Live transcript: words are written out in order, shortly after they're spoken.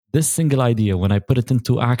this single idea, when I put it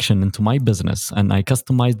into action into my business and I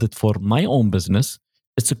customized it for my own business,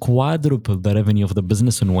 it's a quadruple the revenue of the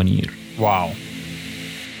business in 1 year. Wow.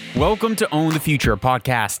 Welcome to Own the Future, a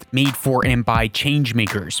podcast made for and by change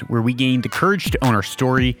makers, where we gain the courage to own our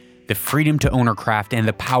story, the freedom to own our craft, and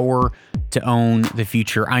the power to own the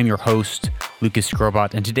future. I'm your host, Lucas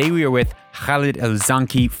Skrobot, and today we are with Khalid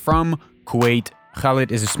Al-Zanki from Kuwait.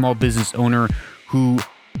 Khalid is a small business owner who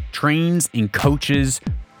trains and coaches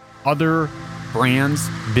other brands,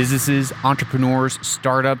 businesses, entrepreneurs,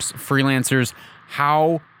 startups, freelancers,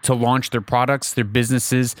 how to launch their products, their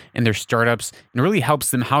businesses, and their startups, and really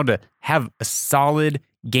helps them how to have a solid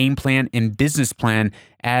game plan and business plan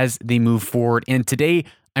as they move forward. And today,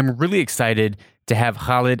 I'm really excited to have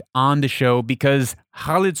Khalid on the show because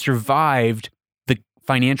Khalid survived the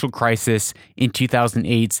financial crisis in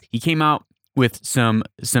 2008. He came out with some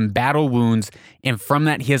battle wounds, and from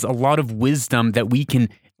that, he has a lot of wisdom that we can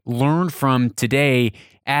learn from today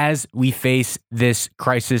as we face this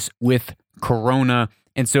crisis with Corona.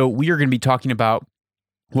 And so we are going to be talking about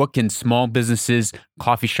what can small businesses,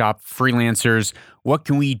 coffee shop, freelancers, what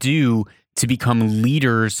can we do to become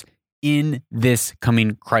leaders in this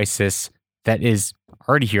coming crisis that is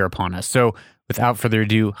already here upon us. So without further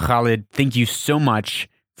ado, Khalid, thank you so much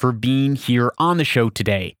for being here on the show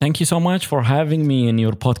today. Thank you so much for having me in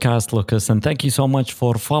your podcast, Lucas, and thank you so much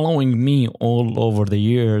for following me all over the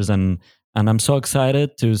years. And I'm so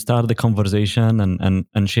excited to start the conversation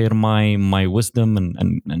and share my wisdom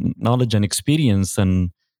and knowledge and experience, and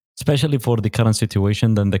especially for the current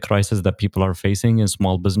situation and the crisis that people are facing in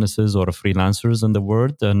small businesses or freelancers in the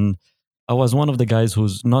world. And I was one of the guys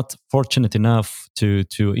who's not fortunate enough to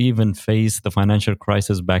even face the financial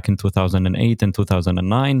crisis back in 2008 and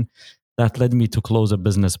 2009. That led me to close a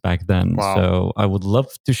business back then. Wow. So I would love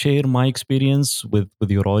to share my experience with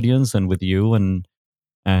your audience and with you. And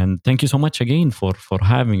thank you so much again for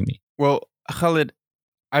having me. Well, Khalid,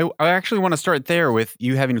 I actually want to start there with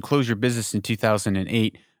you having to close your business in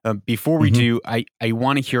 2008. Before we do, I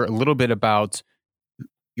want to hear a little bit about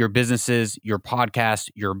your businesses, your podcast,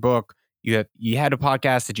 your book. You had a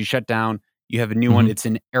podcast that you shut down. You have a new one. It's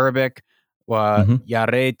in Arabic. يا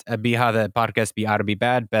ريت أبي هذا podcast بعربي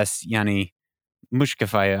bad بس يعني مش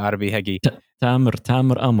كفاية عربي هجي. Tamir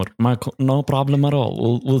Amr. No problem at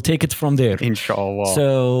all. We'll take it from there. Inshallah.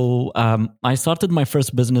 So I started my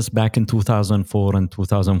first business back in 2004 and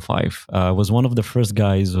 2005. I was one of the first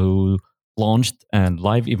guys who launched a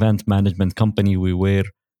live event management company. We were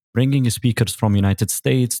bringing speakers from United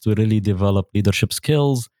States to really develop leadership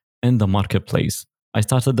skills in the marketplace. I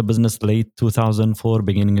started the business late 2004,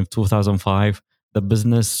 beginning of 2005. The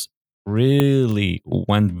business really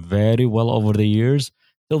went very well over the years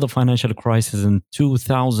till the financial crisis in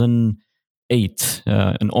 2008,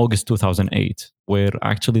 in August 2008, where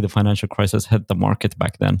actually the financial crisis hit the market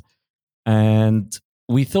back then. And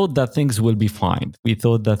we thought that things will be fine. We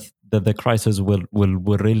thought that the crisis will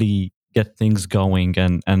really get things going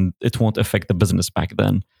and it won't affect the business back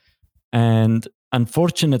then. And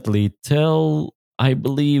unfortunately, till I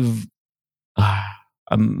believe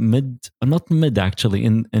in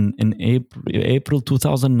April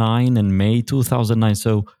 2009 and May 2009.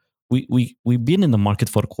 So we've been in the market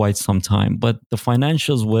for quite some time, but the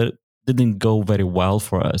financials didn't go very well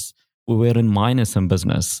for us. We were in minus in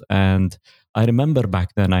business. And I remember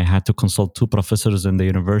back then I had to consult 2 professors in the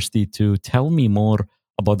university to tell me more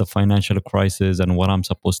about the financial crisis and what I'm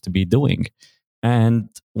supposed to be doing. And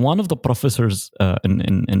one of the professors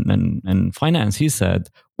in finance, he said,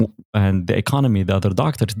 and the economy, the other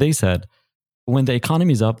doctors, they said, when the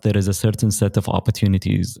economy is up, there is a certain set of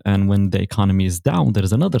opportunities. And when the economy is down, there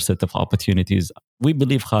is another set of opportunities. We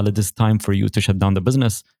believe, Khalid, it's time for you to shut down the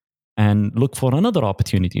business and look for another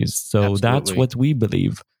opportunities. So Absolutely. That's what we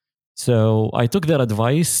believe. So I took their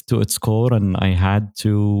advice to its core, and I had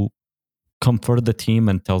to comfort the team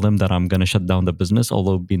and tell them that I'm going to shut down the business,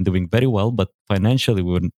 although we've been doing very well, but financially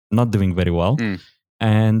we were not doing very well.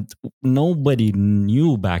 And nobody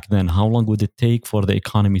knew back then how long would it take for the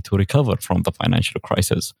economy to recover from the financial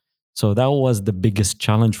crisis. So that was the biggest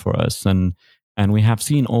challenge for us. And we have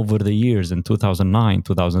seen over the years in 2009,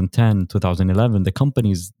 2010, 2011, the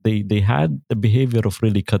companies, they had the behavior of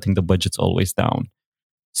really cutting the budgets always down.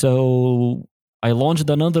 So I launched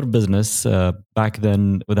another business back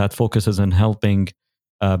then that focuses on helping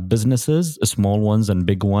businesses, small ones and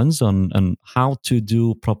big ones, on how to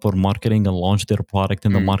do proper marketing and launch their product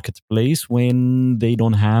in the marketplace when they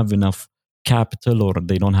don't have enough capital or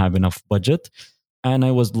they don't have enough budget. And I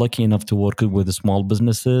was lucky enough to work with the small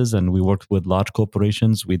businesses, and we worked with large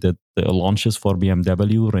corporations. We did the launches for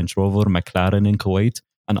BMW, Range Rover, McLaren in Kuwait,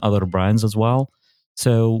 and other brands as well.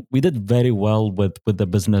 So we did very well with the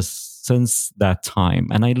business since that time.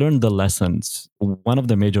 And I learned the lessons. One of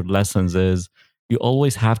the major lessons is you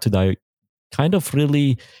always have to kind of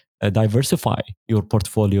really diversify your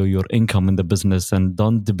portfolio, your income in the business, and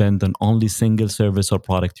don't depend on only single service or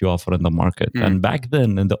product you offer in the market. Mm. And back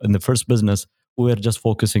then, in the first business, we were just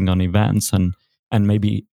focusing on events and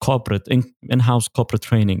maybe corporate in-house corporate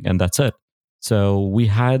training, and that's it. So we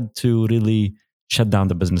had to really shut down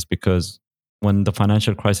the business because when the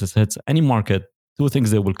financial crisis hits any market, two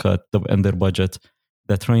things they will cut in their budget: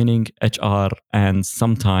 the training, HR, and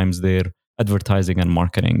sometimes their advertising and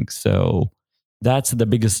marketing. So that's the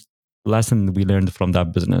biggest lesson we learned from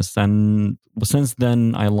that business. And since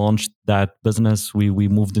then, I launched that business. We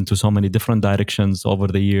moved into so many different directions over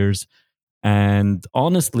the years. And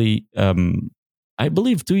honestly, I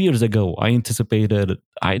believe 2 years ago, I anticipated,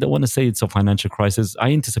 I don't want to say it's a financial crisis,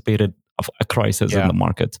 I anticipated a crisis in the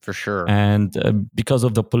market. For sure. And because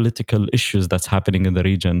of the political issues that's happening in the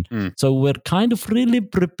region. So we're kind of really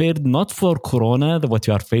prepared, not for Corona, what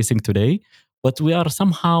you are facing today, but we are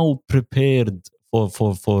somehow prepared for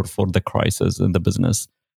the crisis in the business.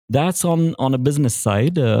 That's on a business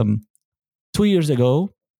side. 2 years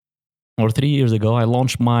ago, or 3 years ago, I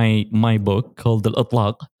launched my book called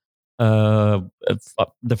Al-Itlaq.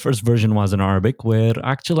 The first version was in Arabic, where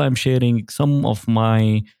actually I'm sharing some of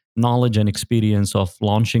my knowledge and experience of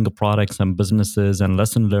launching products and businesses and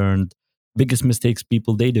lesson learned, biggest mistakes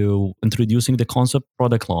people they do, introducing the concept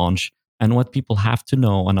product launch, and what people have to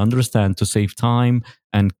know and understand to save time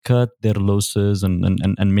and cut their losses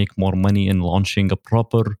and make more money in launching a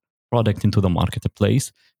proper product into the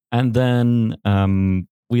marketplace. And then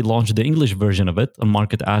we launched the English version of it. The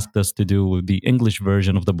market asked us to do the English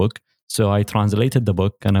version of the book. So I translated the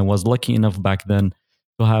book, and I was lucky enough back then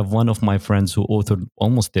to have one of my friends who authored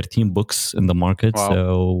almost 13 books in the market. Wow.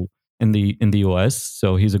 So in the US,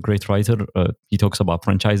 so he's a great writer. He talks about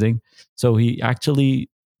franchising. So he actually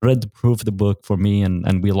read-proofed the book for me,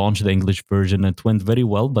 and we launched the English version. It went very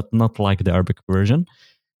well, but not like the Arabic version.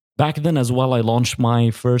 Back then as well, I launched my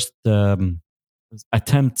first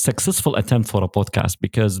successful attempt for a podcast,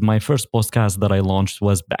 because my first podcast that I launched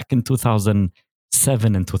was back in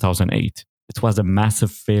 2007 and 2008. It was a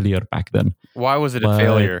massive failure back then. Why was it a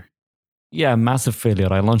failure? Yeah, massive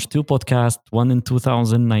failure. I launched two podcasts, one in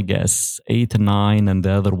 2000, I guess, 8 and 9, and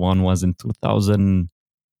the other one was in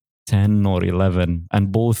 2010 or 11,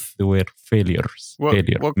 and both were failures.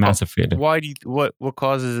 Massive failure. Why do you, what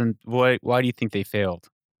causes and why do you think they failed?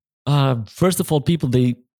 First of all, people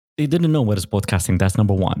they didn't know what is podcasting. That's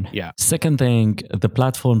number one. Yeah. Second thing, the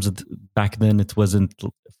platforms back then, it wasn't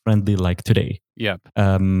friendly like today. Yep.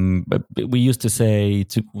 But we used to say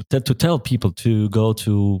to tell people to go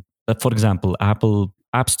to, for example, Apple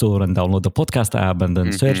App Store and download the podcast app, and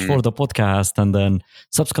then search for the podcast, and then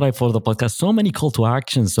subscribe for the podcast. So many call to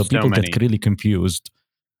actions, so people get really confused.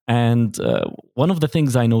 And one of the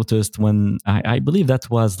things I noticed when I believe that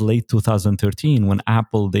was late 2013, when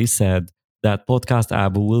Apple, they said that podcast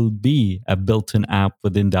app will be a built-in app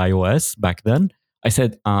within the iOS back then. I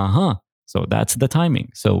said, so that's the timing.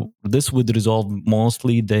 So this would resolve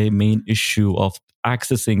mostly the main issue of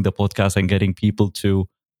accessing the podcast and getting people to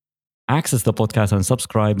access the podcast and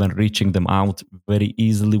subscribe and reaching them out very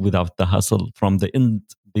easily without the hustle from the end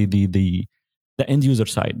user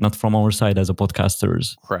side, not from our side as a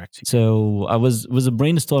podcasters. Correct. So I was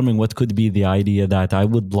brainstorming what could be the idea that I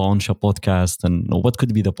would launch a podcast, and what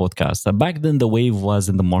could be the podcast. Back then, the wave was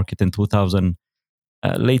in the market in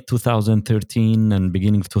late 2013 and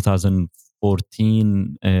beginning of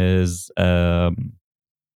 2014 is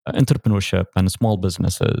entrepreneurship and small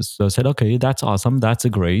businesses. So I said, okay, that's awesome. That's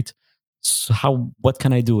great. So what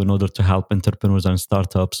can I do in order to help entrepreneurs and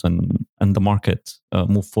startups and the market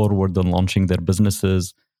move forward on launching their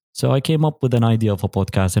businesses? So I came up with an idea of a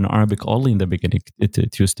podcast in Arabic only in the beginning.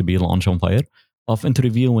 It used to be Launch on Fire, of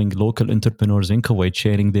interviewing local entrepreneurs in Kuwait,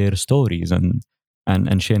 sharing their stories and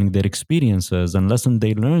sharing their experiences and lessons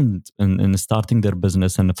they learned in starting their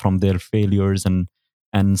business, and from their failures, and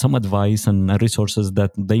some advice and resources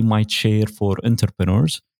that they might share for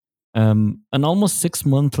entrepreneurs. And almost 6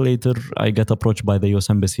 months later, I got approached by the US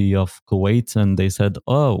Embassy of Kuwait, and they said,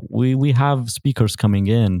 "Oh, we have speakers coming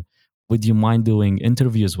in. Would you mind doing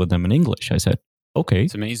interviews with them in English?" I said, "Okay,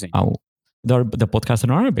 it's amazing. The podcast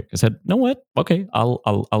in Arabic." I said, "No, what? Okay,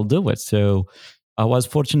 I'll do it." So I was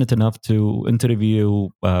fortunate enough to interview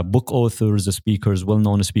book authors, speakers,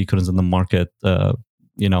 well-known speakers in the market.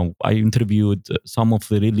 I interviewed some of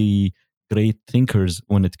the really great thinkers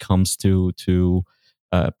when it comes to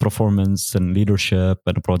performance and leadership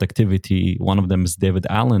and productivity. One of them is David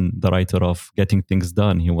Allen, the writer of Getting Things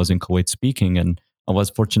Done. He was in Kuwait speaking, and I was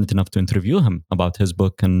fortunate enough to interview him about his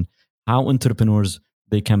book and how entrepreneurs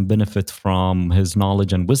they can benefit from his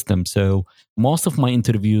knowledge and wisdom. So most of my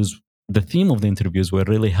interviews, the theme of the interviews were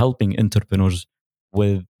really helping entrepreneurs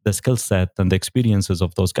with the skill set and the experiences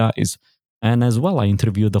of those guys. And as well, I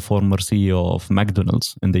interviewed the former CEO of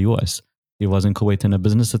McDonald's in the US. He was in Kuwait on a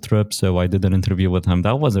business trip, so I did an interview with him.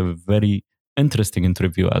 That was a very interesting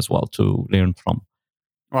interview as well to learn from.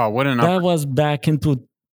 Wow, what an That was back into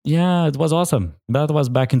yeah, it was awesome. That was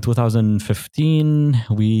back in 2015.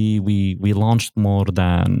 We launched more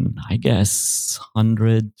than I guess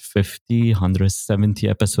 150, 170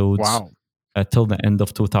 episodes wow. till the end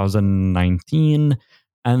of 2019,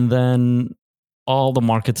 and then all the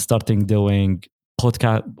markets starting doing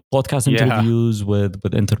podcast Yeah, interviews with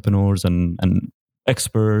entrepreneurs and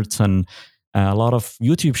experts, and a lot of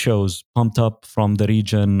YouTube shows pumped up from the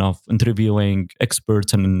region of interviewing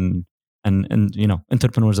experts and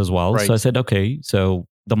entrepreneurs as well. So I right. said, okay, so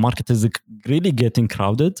the market is really getting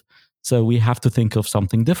crowded, so we have to think of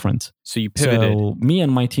something different. So you pivoted. So me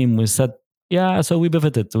and my team, we said, yeah. So we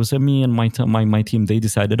pivoted. So me and my team, they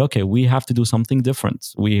decided, okay, we have to do something different.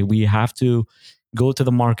 We have to go to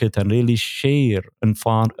the market and really share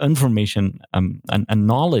information and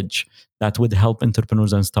knowledge that would help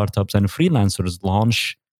entrepreneurs and startups and freelancers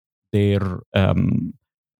launch their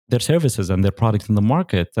their services and their product in the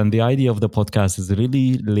market. And the idea of the podcast is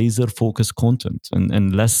really laser focused content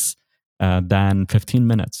and less than 15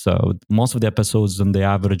 minutes. So most of the episodes on the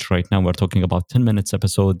average right now, we're talking about 10 minutes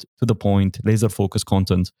episode, to the point, laser focused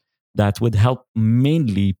content that would help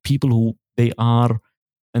mainly people who they are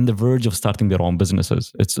on the verge of starting their own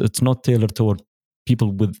businesses. It's not tailored toward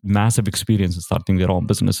people with massive experience in starting their own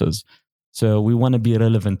businesses. So we want to be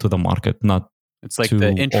relevant to the market, not It's like the to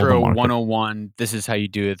all the intro market. 101. This is how you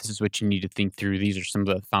do it. This is what you need to think through. These are some of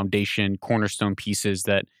the foundation cornerstone pieces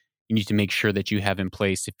that you need to make sure that you have in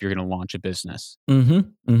place if you're going to launch a business.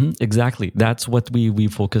 Exactly. That's what we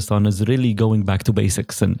focused on, is really going back to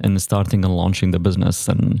basics and starting and launching the business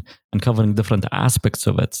and covering different aspects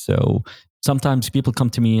of it. So sometimes people come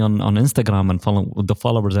to me on Instagram and follow the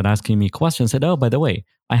followers and asking me questions, said, oh, by the way,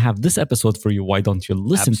 I have this episode for you. Why don't you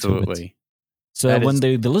listen to it? Absolutely. So That when is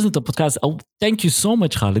they listen to the podcast, oh, thank you so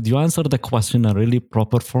much, Khalid. You answered the question in a really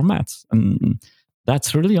proper format. And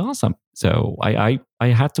that's really awesome. So I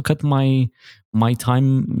had to cut my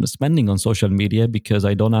time spending on social media because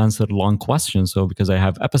I don't answer long questions. So because I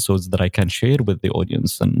have episodes that I can share with the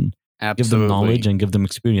audience and give them knowledge absolutely. and give them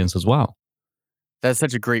experience as well. That's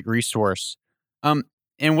such a great resource. Um,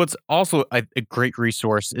 and what's also a great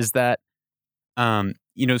resource is that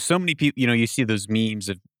so many people, you see those memes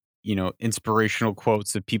of, inspirational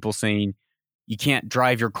quotes of people saying you can't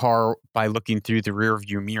drive your car by looking through the rear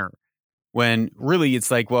view mirror. When really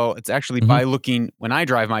it's like, well, it's actually Hmm. by looking when I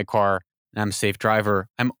drive my car and I'm a safe driver,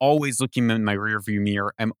 I'm always looking in my rear view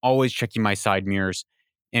mirror. I'm always checking my side mirrors.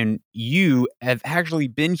 And you have actually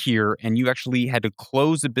been here and you actually had to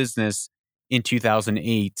close a business in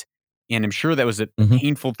 2008. And I'm sure that was a Hmm.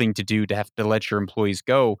 painful thing to do, to have to let your employees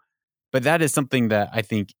go. But that is something that I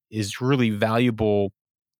think is really valuable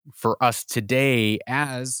for us today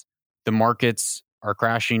as the markets are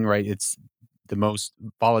crashing, right? It's the most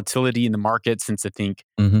volatility in the market since I think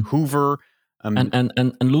Hmm. Hoover.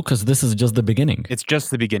 And Lucas, this is just the beginning. It's just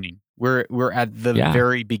the beginning. We're at the Yeah.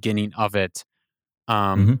 very beginning of it.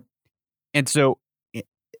 Um, Hmm. and so i-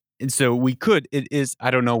 and so we could. It is. I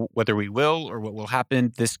don't know whether we will or what will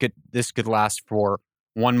happen. This could last for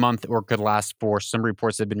 1 month or could last for some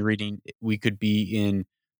reports I've been reading. We could be in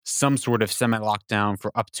some sort of semi lockdown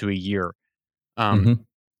for up to a year. Um, Hmm.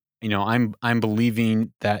 I'm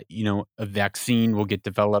believing that, a vaccine will get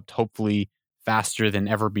developed hopefully faster than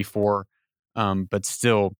ever before. But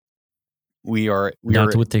still, we are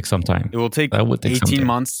That would take some time. it will take That would take some 18 time.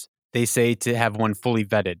 months, they say, to have one fully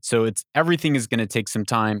vetted. So it's everything is going to take some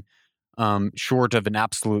time, short of an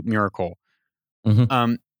absolute miracle. Hmm.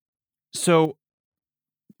 Um, so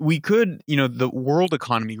we could, the world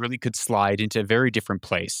economy really could slide into a very different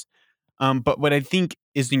place. But what I think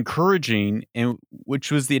is encouraging, and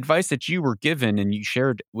which was the advice that you were given and you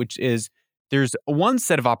shared, which is there's one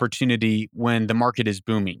set of opportunity when the market is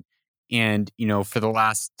booming. And, for the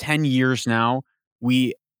last 10 years now,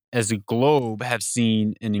 we as a globe have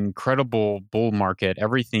seen an incredible bull market.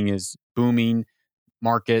 Everything is booming,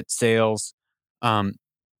 market, sales. Um,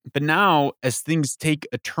 but now as things take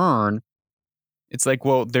a turn, it's like,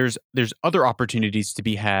 well, there's other opportunities to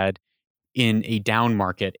be had in a down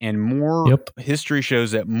market. And more Yep. history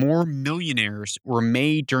shows that more millionaires were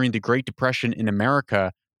made during the Great Depression in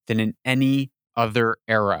America than in any other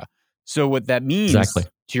era. So, what that Exactly. means,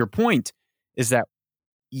 to your point, is that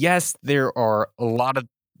yes, there are a lot of,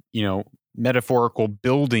 metaphorical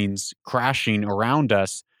buildings crashing around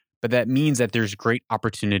us, but that means that there's great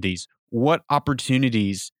opportunities. What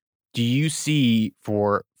opportunities do you see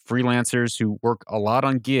for freelancers who work a lot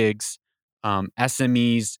on gigs,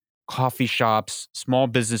 SMEs, coffee shops, small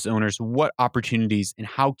business owners? What opportunities, and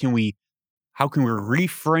how can we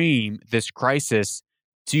reframe this crisis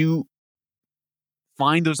to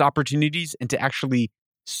find those opportunities and to actually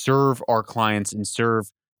serve our clients and serve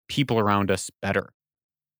people around us better?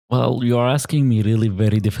 Well, you're asking me really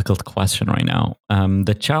very difficult question right now.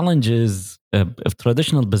 The challenge is if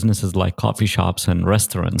traditional businesses like coffee shops and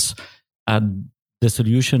restaurants, uh, the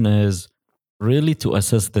solution is really to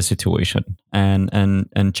assess the situation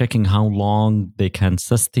and checking how long they can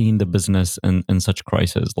sustain the business in such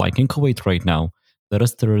crisis. Like in Kuwait right now, the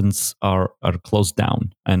restaurants are closed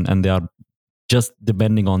down and they are just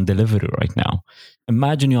depending on delivery right now.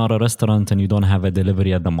 Imagine you are a restaurant and you don't have a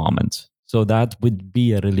delivery at the moment. So that would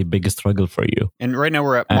be a really big struggle for you. And right now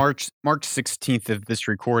we're at Uh, March 16th of this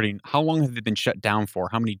recording. How long have they been shut down for?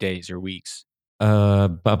 How many days or weeks?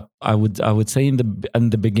 but I would say in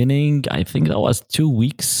the beginning, I think that was 2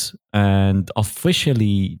 weeks, and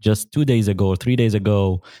officially just 2 days ago or 3 days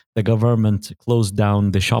ago, the government closed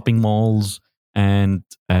down the shopping malls, and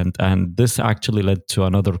this actually led to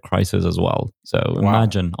another crisis as well. So Wow.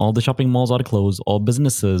 imagine all the shopping malls are closed, all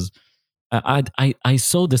businesses. I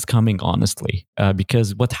saw this coming honestly,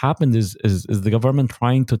 because what happened is the government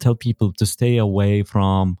trying to tell people to stay away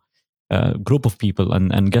from group of people,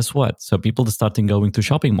 and guess what? So people starting going to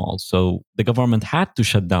shopping malls. So the government had to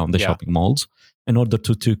shut down the Yeah. shopping malls in order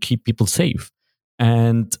to keep people safe.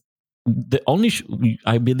 And the only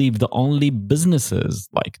I believe the only businesses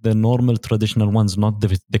like the normal traditional ones, not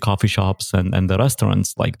the coffee shops and the restaurants,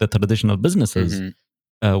 like the traditional businesses Hmm.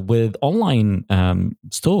 with online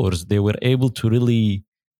stores, they were able to really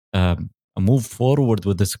move forward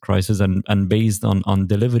with this crisis, and based on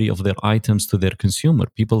delivery of their items to their consumer.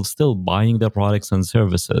 People still buying their products and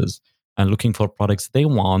services and looking for products they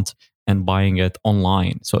want and buying it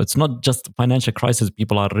online. So it's not just financial crisis.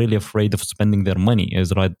 People are really afraid of spending their money,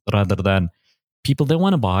 is right, rather than people they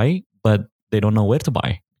want to buy, but they don't know where to buy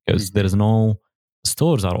because there Hmm. is no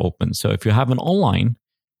stores are open. So if you have an online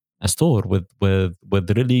a store with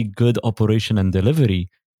really good operation and delivery,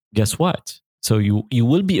 guess what? So you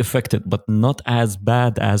will be affected, but not as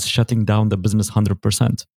bad as shutting down the business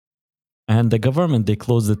 100%. And the government, they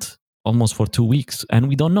closed it almost for 2 weeks, and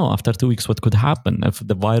we don't know after 2 weeks what could happen if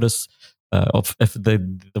the virus, if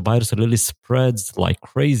the virus really spreads like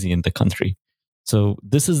crazy in the country. So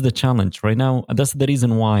this is the challenge right now. And that's the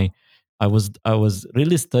reason why I was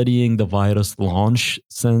really studying the virus launch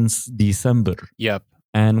since December. Yep.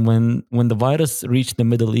 And when the virus reached the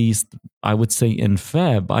Middle East, I would say in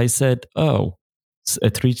Feb, I said, "Oh,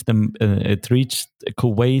 it reached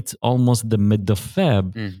Kuwait almost the mid of Feb.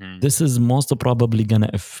 Hmm. This is most probably going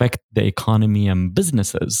to affect the economy and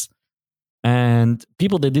businesses." And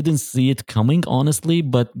people, they didn't see it coming, honestly,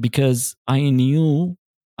 but because I knew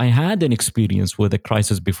I had an experience with a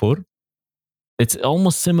crisis before, it's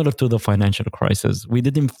almost similar to the financial crisis. We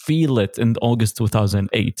didn't feel it in August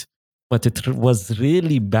 2008, but it was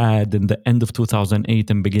really bad in the end of 2008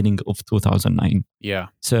 and beginning of 2009. Yeah.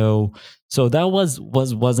 So that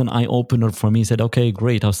was an eye opener for me. Said, okay,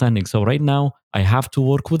 great, outstanding. So right now I have to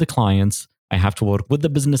work with the clients. I have to work with the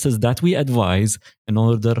businesses that we advise in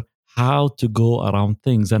order how to go around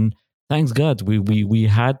things. And thanks God, we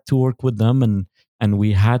had to work with them, and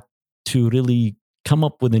we had to really come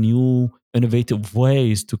up with a new innovative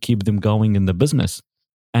ways to keep them going in the business.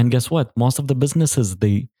 And guess what? Most of the businesses,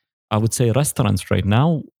 I would say restaurants right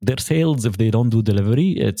now, their sales, if they don't do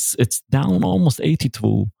delivery, it's down almost 80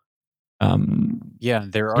 to Yeah.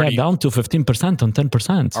 They're yeah, already down to 15% on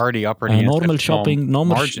 10%. already operating at such Normal small shopping,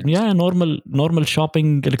 margins. yeah, normal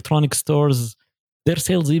shopping, electronic stores, their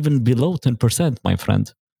sales even below 10%, my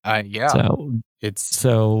friend. Yeah. So It's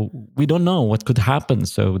so we don't know what could happen.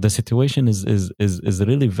 So the situation is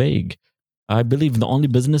really vague. I believe the only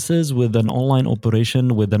businesses with an online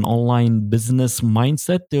operation, with an online business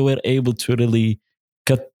mindset, they were able to really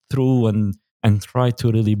cut through and try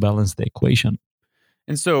to really balance the equation.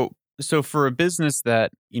 and so for a business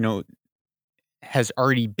that, has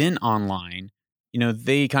already been online,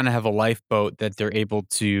 they kind of have a lifeboat that they're able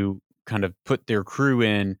to kind of put their crew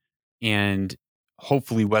in and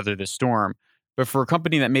hopefully weather the storm. But for a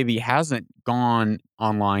company that maybe hasn't gone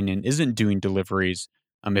online and isn't doing deliveries,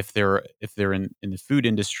 if they're in the food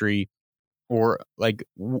industry, or like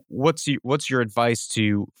what's your advice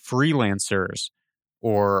to freelancers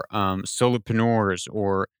or solopreneurs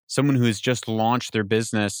or someone who has just launched their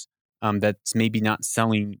business, that's maybe not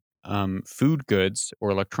selling food goods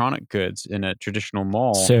or electronic goods in a traditional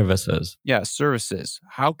mall. Services. Yeah, services.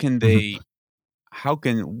 How can Mhm. they?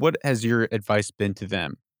 What has your advice been to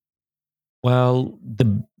them? Well,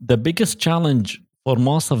 the biggest challenge for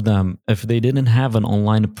most of them, if they didn't have an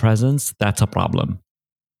online presence, that's a problem.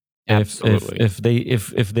 Absolutely.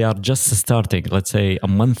 If they are just starting, let's say a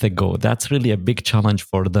month ago, that's really a big challenge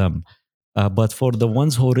for them. But for the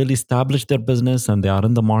ones who really established their business and they are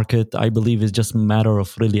in the market, I believe it's just a matter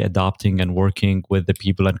of really adopting and working with the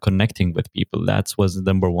people and connecting with people. That was the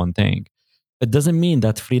number one thing. It doesn't mean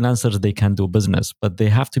that freelancers they can do business, but they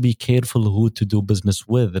have to be careful who to do business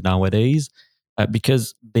with nowadays,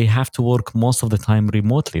 because they have to work most of the time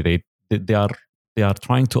remotely. They are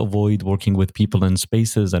trying to avoid working with people in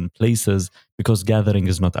spaces and places because gathering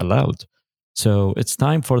is not allowed. So it's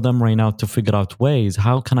time for them right now to figure out ways,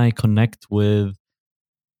 how can I connect with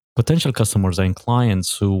potential customers and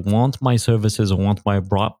clients who want my services or want my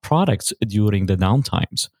products during the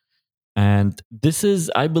downtimes. And this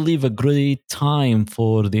is, I believe, a great time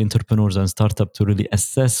for the entrepreneurs and startup to really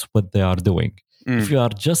assess what they are doing. Mm,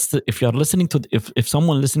 If you are listening to, if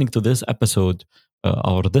someone listening to this episode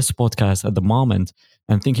or this podcast at the moment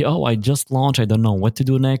and thinking, oh, I just launched, I don't know what to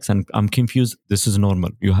do next, and I'm confused. This is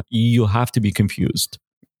normal. You have to be confused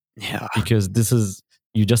yeah. because this is,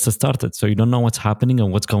 you just started, so you don't know what's happening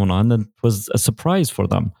and what's going on, and it was a surprise for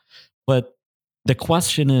them. But the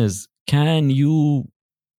question is, can you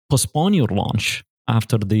postpone your launch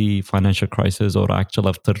after the financial crisis, or actually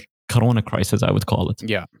after corona crisis, I would call it?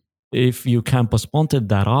 Yeah. If you can postpone it,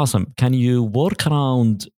 that awesome. Can you work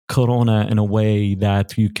around corona in a way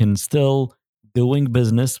that you can still doing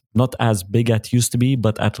business, not as big as it used to be,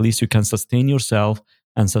 but at least you can sustain yourself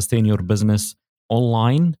and sustain your business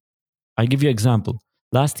online? I give you example.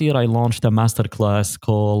 Last year, I launched a masterclass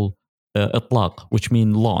called Itlaq, which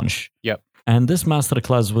means launch. Yep. And this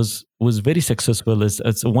masterclass was very successful.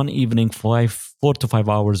 It's one evening, 4 to 5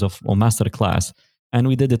 hours of masterclass, and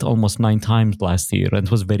we did it almost 9 times last year, and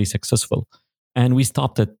it was very successful. And we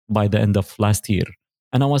stopped it by the end of last year.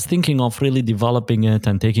 And I was thinking of really developing it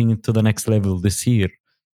and taking it to the next level this year.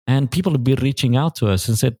 And people have been reaching out to us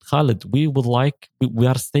and said, Khalid, we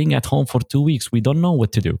are staying at home for 2 weeks. We don't know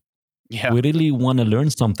what to do. Yeah. We really want to learn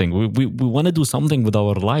something. We want to do something with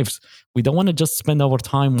our lives. We don't want to just spend our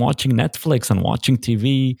time watching Netflix and watching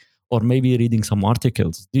TV or maybe reading some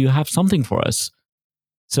articles. Do you have something for us?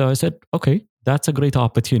 So I said, okay, that's a great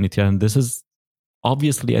opportunity. And this is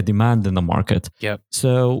obviously a demand in the market. Yep.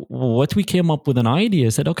 So what we came up with an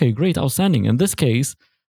idea, said, okay, great, outstanding. In this case,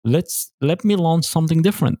 let me launch something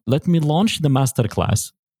different. Let me launch the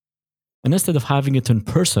masterclass. And instead of having it in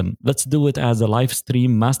person, let's do it as a live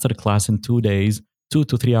stream masterclass in 2 days, 2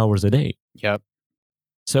 to 3 hours a day. Yep.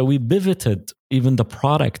 So we pivoted even the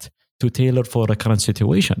product to tailor for the current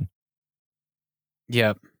situation.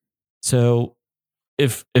 Yep. So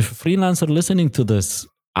if freelancer listening to this,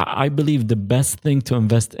 I believe the best thing to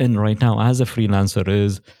invest in right now as a freelancer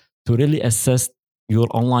is to really assess your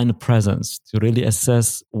online presence, to really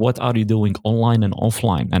assess what are you doing online and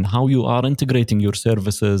offline, and how you are integrating your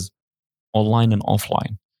services online and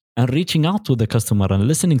offline, and reaching out to the customer and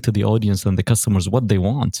listening to the audience and the customers what they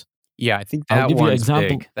want. Yeah, I think I'll that give you an one's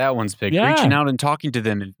example. big. That one's big. Reaching Yeah, out and talking to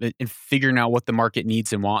them and figuring out what the market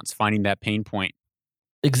needs and wants, finding that pain point.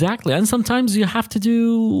 exactly. And sometimes you have to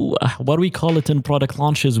do what we call it in product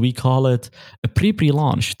launches. We call it a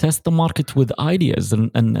pre-launch. Test the market with ideas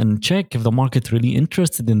and check if the market really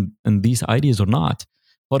interested in these ideas or not.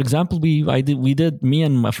 For example, we did me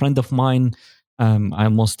and a friend of mine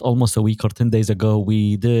almost a week or 10 days ago,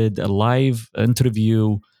 we did a live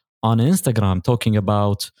interview on Instagram talking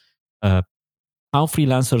about uh, how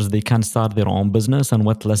freelancers they can start their own business and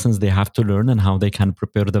what lessons they have to learn and how they can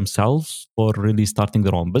prepare themselves for really starting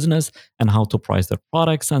their own business and how to price their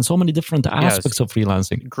products and so many different Yes. aspects of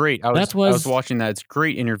freelancing. Great. I was watching that. It's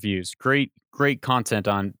great interviews, great content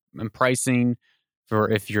on pricing for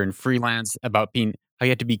if you're in freelance, about being how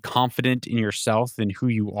you have to be confident in yourself and who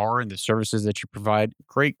you are and the services that you provide.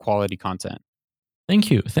 Great quality content. Thank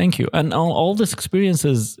you. And all this experience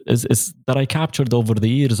is that I captured over the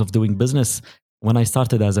years of doing business when I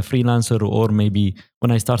started as a freelancer or maybe when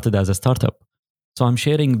I started as a startup. So I'm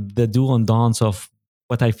sharing the do and don'ts of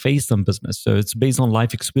what I faced in business. So it's based on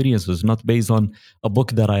life experiences, not based on a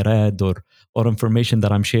book that I read or information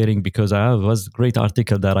that I'm sharing because I was a great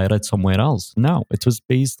article that I read somewhere else. No, it was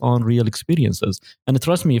based on real experiences. And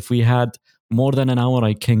trust me, if we had more than an hour,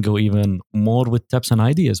 I can go even more with tips and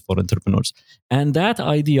ideas for entrepreneurs. And that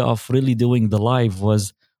idea of really doing the live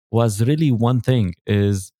was really one thing,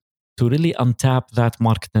 is to really untap that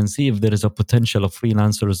market and see if there is a potential of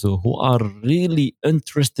freelancers who are really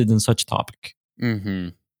interested in such topic. Mm-hmm.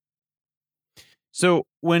 So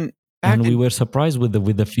when back And we in, were surprised with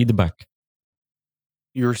the feedback.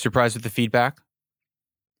 you were surprised with the feedback?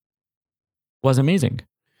 It was amazing.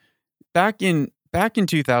 Back in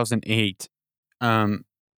 2008,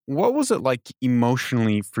 what was it like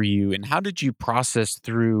emotionally for you, and how did you process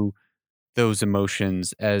through those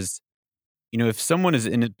emotions? As you know, if someone is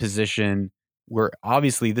in a position where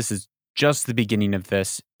obviously this is just the beginning of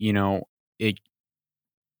this, it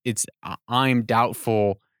I'm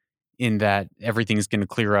doubtful in that everything is going to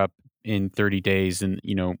clear up in 30 days and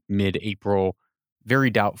mid-April. Very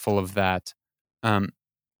doubtful of that. Um,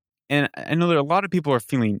 and I know that a lot of people are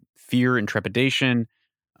feeling fear and trepidation.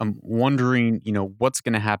 I'm wondering, what's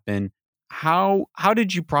going to happen. How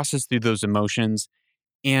did you process through those emotions?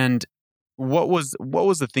 And what was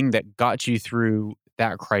the thing that got you through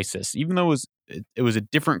that crisis? Even though it was a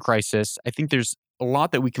different crisis, I think there's a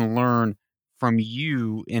lot that we can learn from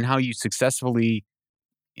you and how you successfully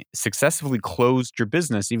closed your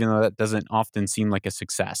business, even though that doesn't often seem like a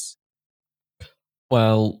success.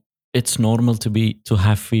 Well, it's normal to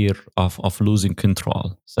have fear of losing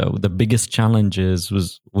control. So the biggest challenges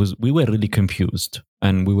was we were really confused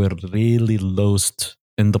and we were really lost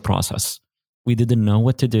in the process. We didn't know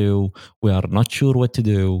what to do. We are not sure what to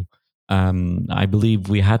do. I believe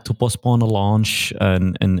we had to postpone a launch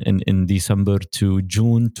in December to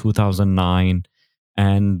June 2009.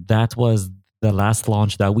 And that was the last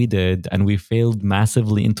launch that we did. And we failed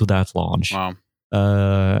massively into that launch. Wow.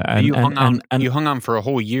 And, You hung and, on and, and you hung on for a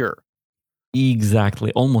whole year.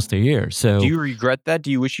 exactly, almost a year. Do So you regret that?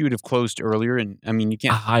 Do you wish you would have closed earlier? And I mean, you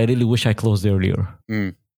can't. I really wish I closed earlier.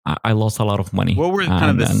 Mm. I lost a lot of money. What were kind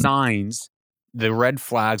of the signs, the red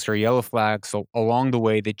flags or yellow flags along the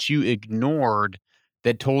way that you ignored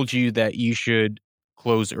that told you that you should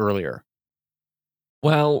close earlier?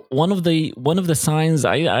 Well, one of the signs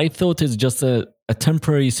I thought is just a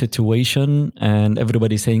temporary situation, and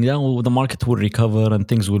everybody saying, "Oh, the market will recover and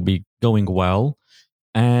things will be going well."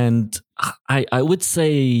 And I would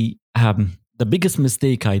say the biggest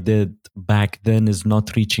mistake I did back then is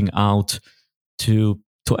not reaching out to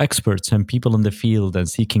experts and people in the field and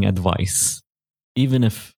seeking advice, even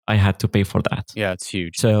if I had to pay for that. Yeah, it's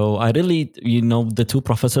huge. So I really, the two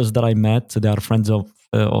professors that I met, they are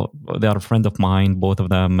they are a friend of mine, both of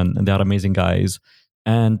them, and they are amazing guys.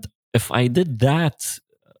 And if I did that,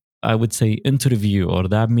 I would say interview or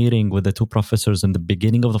that meeting with the two professors in the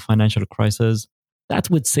beginning of the financial crisis, that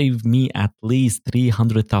would save me at least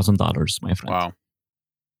 $300,000, my friend. Wow.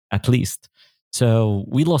 At least. So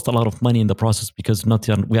we lost a lot of money in the process because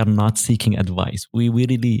we are not seeking advice.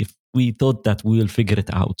 We thought that we will figure it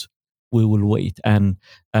out. We will wait. And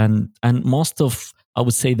most of, I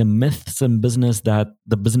would say, the myths in business that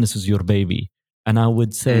the business is your baby. And I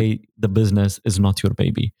would say the business is not your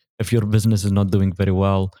baby. If your business is not doing very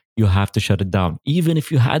well, you have to shut it down. Even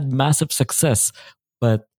if you had massive success,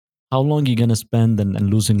 but how long are you going to spend and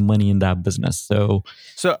losing money in that business? So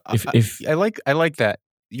if I like that.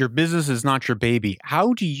 Your business is not your baby.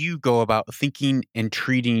 How do you go about thinking and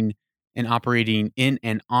treating and operating in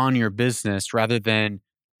and on your business rather than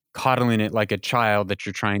coddling it like a child that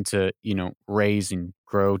you're trying to, raise and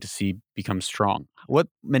grow to see become strong? What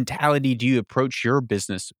mentality do you approach your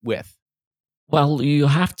business with? Well, you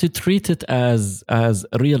have to treat it as a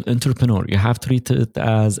real entrepreneur. You have to treat it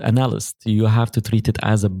as an analyst. You have to treat it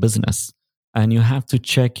as a business. And you have to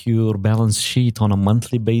check your balance sheet on a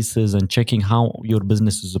monthly basis and checking how your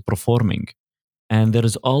business is performing. And there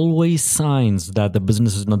is always signs that the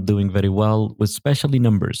business is not doing very well, especially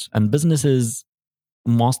numbers. And businesses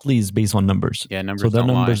mostly is based on numbers. Yeah, numbers So the don't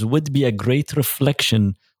lie. numbers would be a great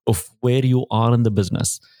reflection of where you are in the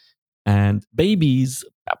business. And babies,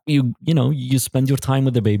 you spend your time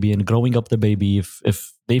with the baby and growing up the baby.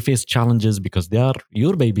 If they face challenges because they are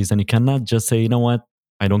your babies, and you cannot just say, you know what,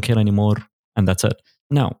 I don't care anymore, and that's it.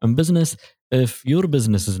 Now, in business, if your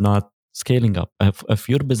business is not scaling up, if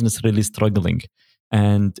your business is really struggling,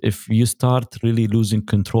 and if you start really losing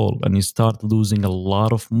control and you start losing a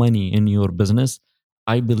lot of money in your business,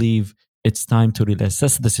 I believe it's time to really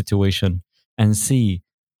assess the situation and see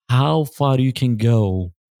how far you can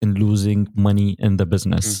go in losing money in the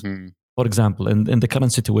business. Mm-hmm. For example, in the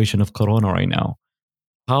current situation of Corona right now,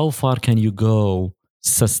 how far can you go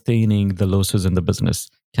sustaining the losses in the business?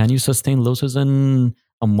 Can you sustain losses in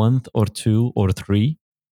a month or two or three?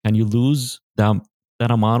 Can you lose that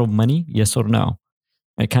amount of money? Yes or no?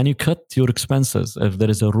 And can you cut your expenses if there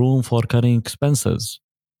is a room for cutting expenses?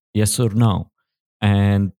 Yes or no?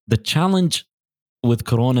 And the challenge with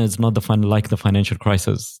Corona, it's not like the financial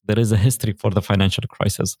crisis. There is a history for the financial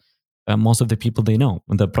crisis. Most of the people they know,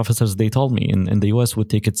 the professors they told me in the US would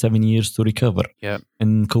take it 7 years to recover. Yeah.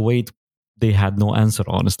 In Kuwait, they had no answer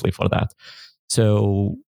honestly for that.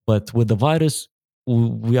 So, but with the virus,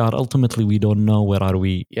 we are ultimately we don't know where are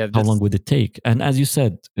we. Yeah. How long would it take? And as you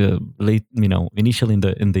said, late, initially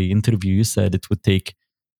in the interview, you said it would take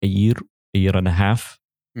a year and a half.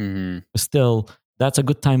 Mm-hmm. Still, that's a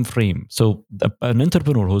good time frame. So an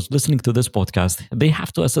entrepreneur who's listening to this podcast, they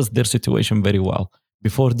have to assess their situation very well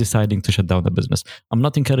before deciding to shut down the business. I'm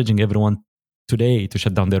not encouraging everyone today to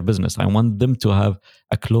shut down their business. I want them to have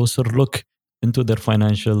a closer look into their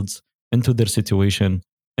financials, into their situation,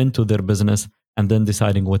 into their business, and then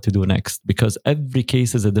deciding what to do next. Because every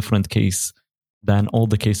case is a different case than all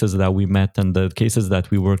the cases that we met and the cases that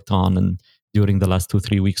we worked on and during the last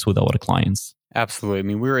 2-3 weeks with our clients. Absolutely. I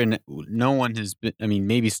mean, no one has been, I mean,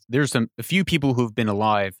 maybe there's a few people who've been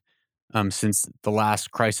alive since the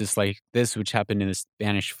last crisis like this, which happened in the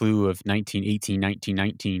Spanish flu of 1918,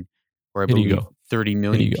 1919, where I Here you believe go. 30 Here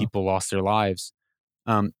million you go. people lost their lives.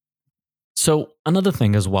 So another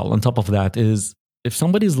thing as well, on top of that, is if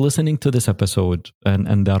somebody's listening to this episode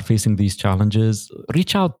and they are facing these challenges,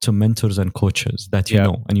 reach out to mentors and coaches that you Yeah.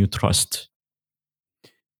 know and you trust.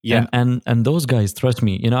 Yeah. And those guys, trust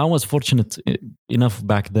me, I was fortunate enough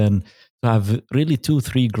back then to have really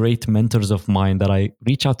 2-3 great mentors of mine that I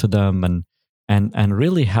reach out to them and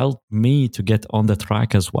really help me to get on the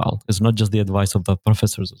track as well. It's not just the advice of the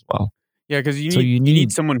professors as well. Yeah, because So you you need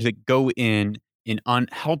need someone to go in and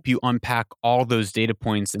help you unpack all those data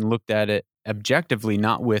points and looked at it objectively,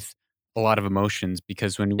 not with a lot of emotions.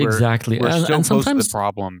 Because when exactly. we're so And close to the sometimes,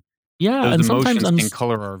 problem, yeah, those and sometimes emotions can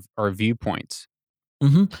color our viewpoints.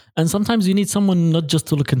 And sometimes you need someone not just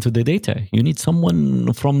to look into the data. You need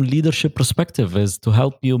someone from leadership perspective is to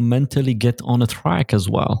help you mentally get on a track as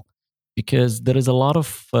well, because there is a lot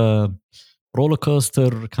of roller coaster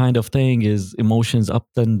kind of thing. Is emotions up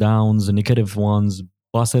and downs, negative ones,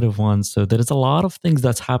 positive ones. So there is a lot of things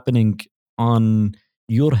that's happening on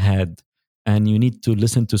your head, and you need to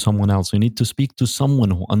listen to someone else. You need to speak to someone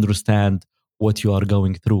who understand what you are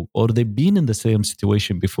going through, or they've been in the same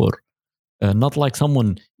situation before. Not like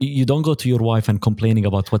someone you don't go to your wife and complaining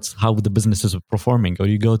about how the business is performing, or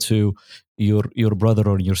you go to your brother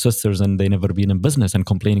or your sisters and they never been in business and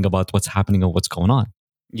complaining about what's happening or what's going on.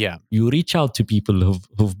 Yeah, You reach out to people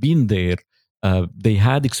who've been there. They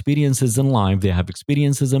had experiences in life, they have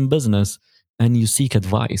experiences in business, and you seek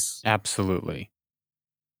advice. absolutely.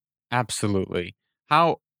 Absolutely.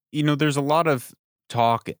 How, there's a lot of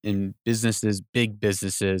talk in businesses, big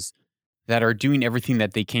businesses, that are doing everything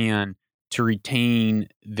that they can to retain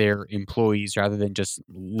their employees rather than just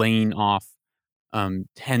laying off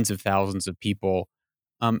tens of thousands of people.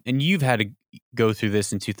 And you've had to go through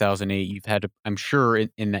this in 2008. You've had to, I'm sure,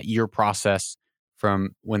 in that year process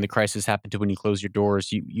from when the crisis happened to when you closed your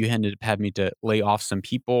doors, you ended up having to lay off some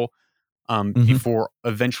people Mhm. before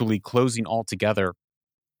eventually closing altogether.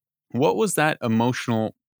 What was that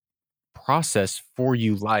emotional process for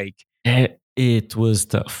you like? It was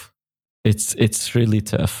tough. It's really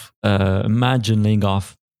tough. Imagine laying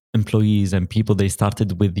off employees and people they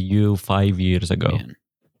started with you 5 years ago, Man,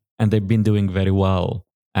 and they've been doing very well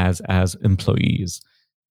as employees.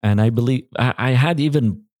 And I believe I had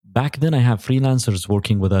even back then I have freelancers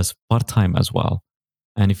working with us part time as well,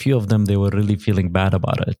 and a few of them they were really feeling bad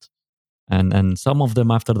about it. And some of them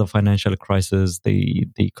after the financial crisis they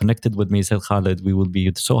connected with me, said, Khalid, we will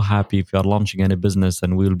be so happy if you are launching any business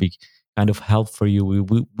and we will be kind of help for you.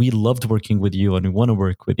 We loved working with you and we want to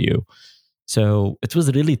work with you. So it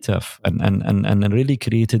was really tough and it really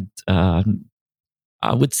created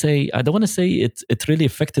I would say, I don't want to say it really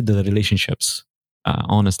affected the relationships.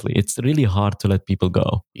 Honestly, it's really hard to let people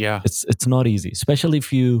go. yeah, It's not easy, especially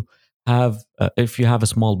if you have a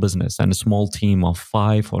small business and a small team of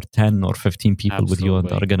 5 or 10 or 15 people with you in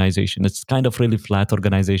the absolutely. organization. It's kind of really flat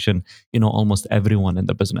organization. Almost everyone in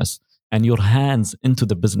the business, and your hands into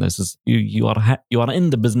the business is you are in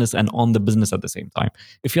the business and on the business at the same time.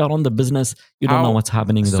 If you are on the business, you don't know How what's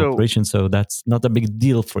happening in the so? operation, so that's not a big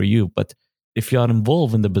deal for you. But if you are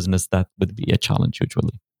involved in the business, that would be a challenge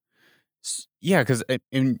usually. Yeah, because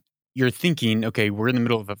and you're thinking, okay, we're in the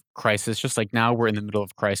middle of a crisis, just like now we're in the middle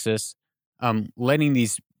of crisis. Letting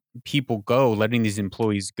these people go, letting these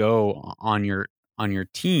employees go on your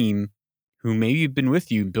team, who maybe have been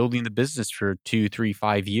with you building the business for 2, 3,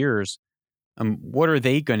 5 years. What are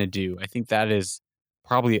they going to do? I think that is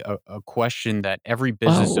probably a question that every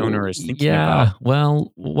business Well, owner is thinking about. yeah. Well,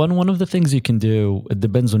 one of the things you can do, it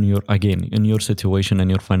depends on your, again, in your situation and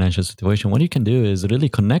your financial situation. What you can do is really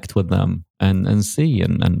connect with them and see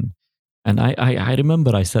and I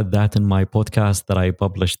remember I said that in my podcast that I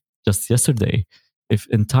published just yesterday. If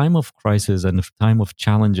in time of crisis and if time of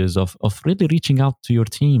challenges of really reaching out to your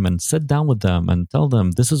team and sit down with them and tell them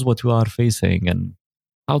this is what we are facing and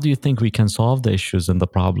how do you think we can solve the issues and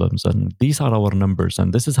the problems, and these are our numbers and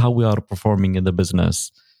this is how we are performing in the business.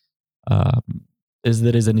 um, is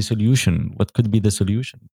there is any solution? What could be the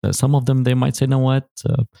solution? Some of them they might say, "No, what?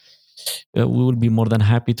 We will be more than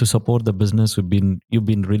happy to support the business. You've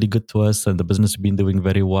been really good to us, and the business has been doing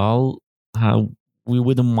very well. How we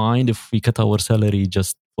wouldn't mind if we cut our salary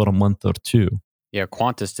just for a month or two." Yeah,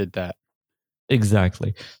 Qantas did that.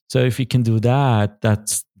 Exactly. So if you can do that,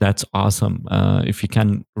 that's awesome. If you can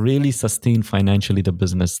really sustain financially the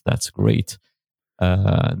business, that's great.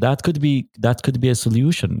 That could be a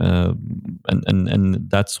solution, and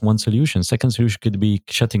that's one solution. Second solution could be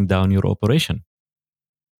shutting down your operation.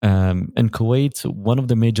 In Kuwait, one of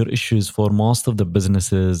the major issues for most of the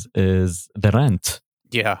businesses is the rent,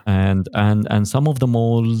 Yeah. and some of the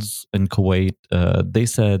malls in Kuwait, they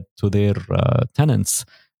said to their tenants,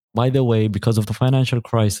 by the way, because of the financial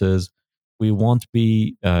crisis, we won't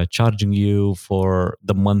be charging you for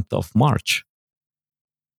the month of March.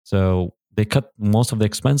 So they cut most of the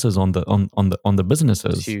expenses on the It's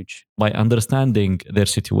businesses huge. by understanding their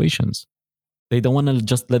situations. They don't want to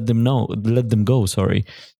just let them go. Sorry.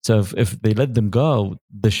 So if they let them go,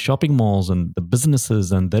 the shopping malls and the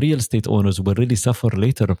businesses and the real estate owners will really suffer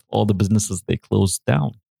later if all the businesses they closed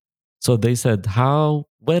down. So they said,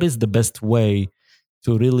 where is the best way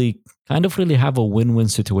to really kind of really have a win-win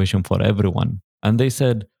situation for everyone? And they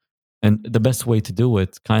said, and the best way to do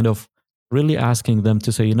it, kind of really asking them to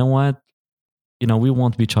say, you know what, we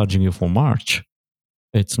won't be charging you for March.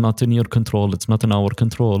 It's not in your control. It's not in our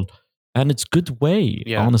control. And it's good way,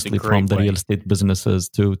 Yeah, it's a honestly, from great the real way. estate businesses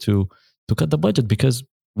to cut the budget, because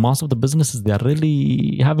most of the businesses they are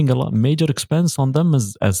really having a lot major expense on them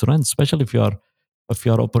as rent, especially if you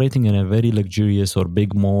are operating in a very luxurious or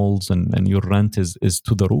big malls and your rent is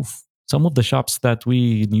to the roof. Some of the shops that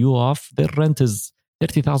we knew of, their rent is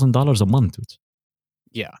 $30,000 a month.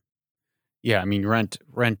 Yeah. Yeah, I mean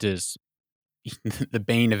rent is the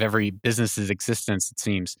bane of every business's existence, it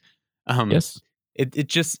seems. Um Yes. it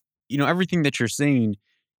just, everything that you're saying,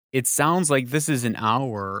 it sounds like this is an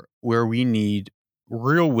hour where we need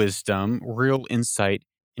real wisdom, real insight,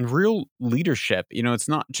 and real leadership. It's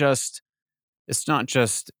not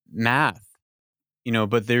just math,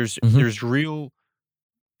 but there's Hmm. there's real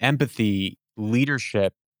empathy,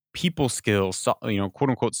 leadership, people skills, quote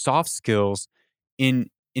unquote soft skills in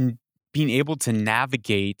being able to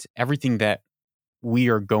navigate everything that we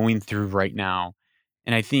are going through right now.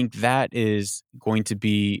 And I think that is going to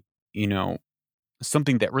be, you know,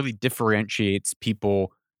 something that really differentiates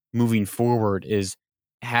people moving forward is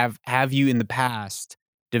have you in the past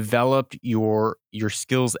developed your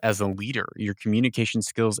skills as a leader, your communication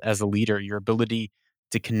skills as a leader, your ability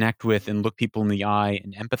to connect with and look people in the eye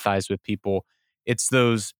and empathize with people. It's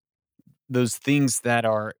those things that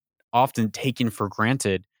are often taken for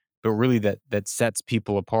granted, but really that sets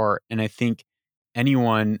people apart. And I think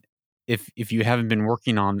anyone, if you haven't been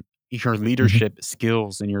working on your Hmm. leadership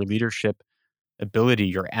skills and your leadership ability,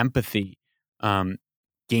 your empathy, um,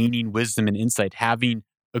 gaining wisdom and insight, having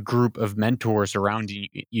a group of mentors around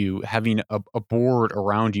you, having a board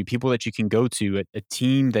around you, people that you can go to, a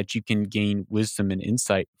team that you can gain wisdom and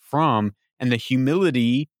insight from, and the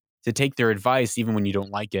humility to take their advice even when you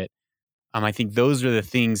don't like it. I think those are the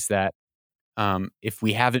things that, if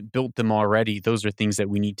we haven't built them already, those are things that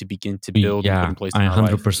we need to begin to build and put Yeah, in place I in our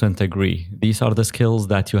life. 100% agree. These are the skills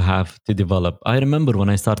that you have to develop. I remember when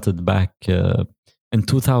I started back in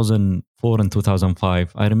 2004 and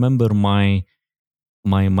 2005. I remember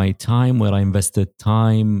my time where I invested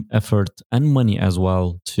time, effort, and money as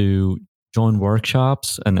well to join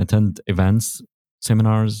workshops and attend events,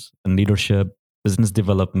 seminars, and leadership, business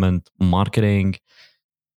development, marketing,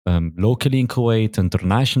 locally in Kuwait,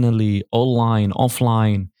 internationally, online,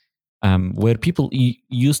 offline, where people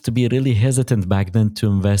used to be really hesitant back then to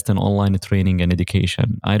invest in online training and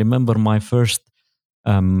education. I remember my first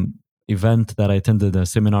um, event that I attended, a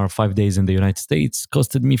seminar 5 days in the United States,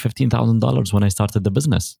 costed me $15,000 when I started the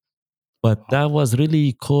business. But Wow. that was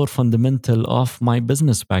really core fundamental of my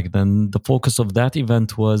business back then. The focus of that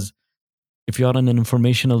event was, if you are in an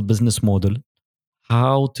informational business model,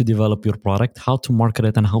 how to develop your product, how to market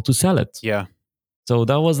it, and how to sell it. Yeah. So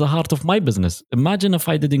that was the heart of my business. Imagine if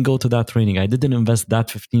I didn't go to that training, I didn't invest that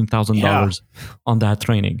 $15,000 on that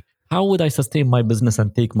training. How would I sustain my business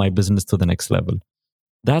and take my business to the next level?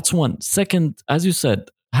 That's one. Second, as you said,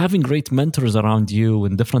 having great mentors around you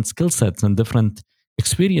in different skill sets and different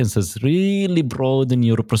experiences really broaden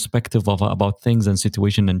your perspective about things and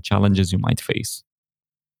situation and challenges you might face.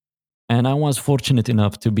 And I was fortunate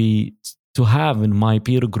enough to have in my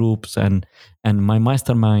peer groups and my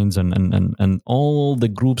masterminds and all the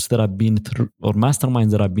groups that I've been through or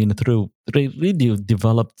masterminds that I've been through, they really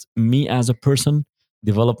developed me as a person,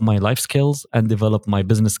 developed my life skills, and developed my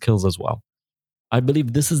business skills as well. I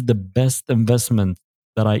believe this is the best investment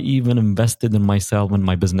that I even invested in myself and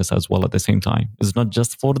my business as well at the same time. It's not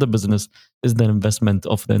just for the business, it's the investment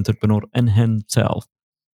of the entrepreneur in himself.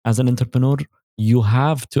 As an entrepreneur, you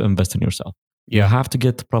have to invest in yourself. You have to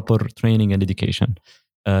get proper training and education.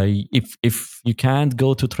 If you can't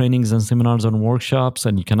go to trainings and seminars and workshops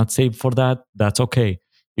and you cannot save for that, that's okay.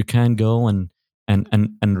 You can go and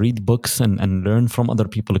read books and learn from other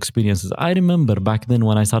people's experiences. I remember back then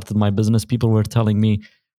when I started my business, people were telling me,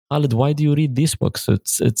 Khalid, why do you read these books?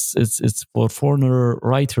 It's for foreigner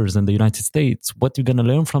writers in the United States. What you're gonna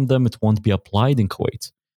learn from them, it won't be applied in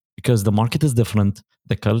Kuwait because the market is different,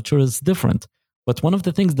 the culture is different. But one of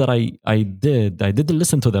the things that I did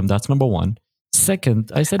listen to them. That's number one.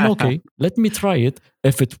 Second, I said, okay, let me try it.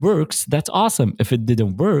 If it works, that's awesome. If it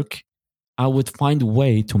didn't work, I would find a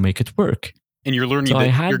way to make it work. And you're learning So I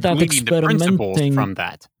had you're that gleaning the principles experimenting from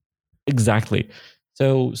that. Exactly.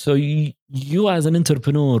 So you as an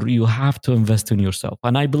entrepreneur, you have to invest in yourself.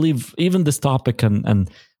 And I believe even this topic and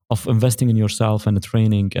of investing in yourself and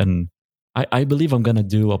training, and I believe I'm gonna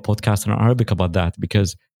do a podcast in Arabic about that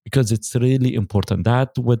because it's really important.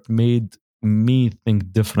 That what made me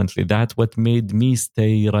think differently. That what made me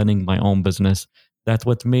stay running my own business. That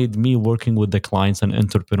what made me working with the clients and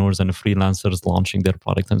entrepreneurs and freelancers launching their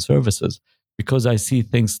product and services, because I see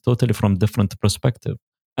things totally from different perspective.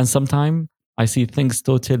 And sometimes I see things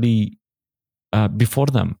totally before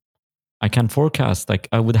them. I can forecast, like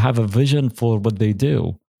I would have a vision for what they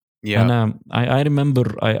do. Yeah. And I remember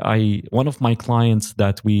I one of my clients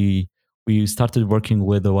that we started working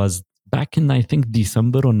with was back in I think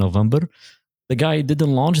December or November. The guy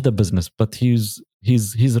didn't launch the business, but he's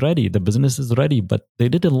ready. The business is ready, but they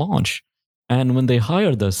didn't launch. And when they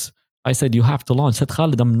hired us, I said, you have to launch. I said,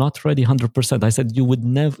 Khalid, I'm not ready 100%. I said, you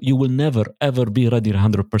will never ever be ready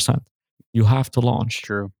 100%. You have to launch.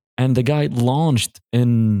 True. And the guy launched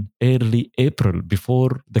in early April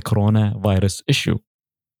before the coronavirus issue.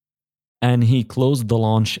 And he closed the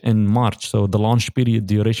launch in March. So the launch period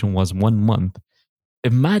duration was 1 month.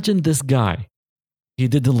 Imagine this guy. He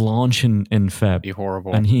didn't launch in Feb. Be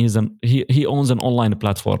horrible. And he owns an online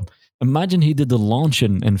platform. Imagine he did a launch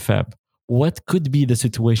in Feb. What could be the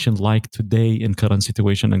situation like today in current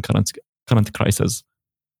situation and current crisis?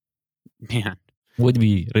 Man. Would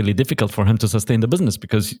be really difficult for him to sustain the business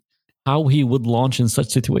because how he would launch in such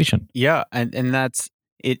situation. Yeah, and that's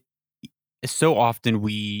it. So often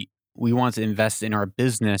we want to invest in our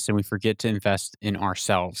business and we forget to invest in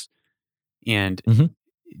ourselves. And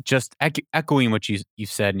just echoing what you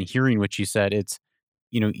said and hearing what you said, it's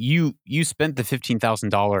you spent the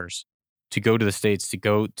 $15,000 to go to the States, to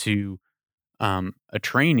go to a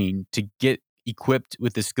training, to get equipped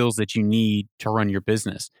with the skills that you need to run your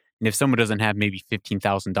business. And if someone doesn't have maybe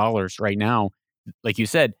 $15,000 right now, like you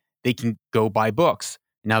said, they can go buy books.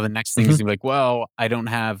 Now the next thing is gonna be like, well, I don't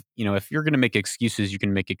have, if you're going to make excuses, you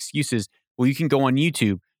can make excuses. Well, you can go on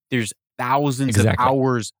YouTube. There's thousands of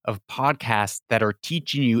hours of podcasts that are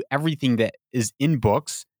teaching you everything that is in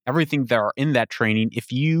books, everything that are in that training.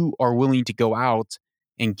 If you are willing to go out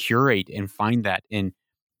and curate and find that and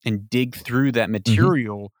dig through that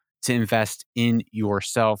material to invest in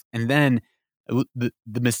yourself. And then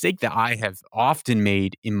the mistake that I have often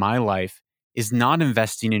made in my life is not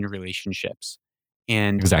investing in relationships.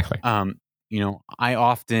 And I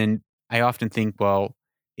often think, well,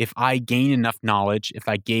 if I gain enough knowledge, if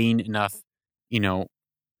I gain enough,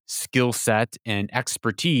 skill set and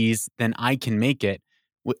expertise, then I can make it.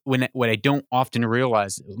 What I don't often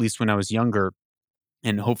realize, at least when I was younger,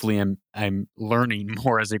 and hopefully I'm learning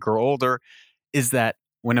more as I grow older, is that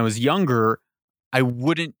when I was younger, I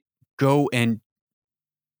wouldn't go and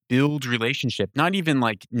build relationship, not even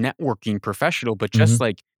like networking professional, but just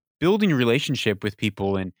like building a relationship with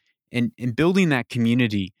people and building that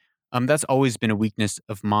community. That's always been a weakness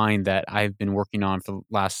of mine that I've been working on for the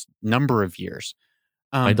last number of years.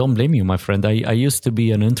 I don't blame you, my friend. I used to be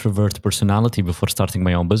an introvert personality before starting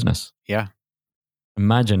my own business. Yeah.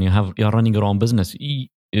 Imagine you're running your own business.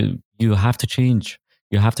 You have to change.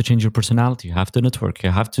 You have to change your personality. You have to network.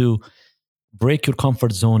 You have to break your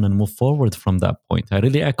comfort zone and move forward from that point. I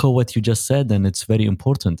really echo what you just said, and it's very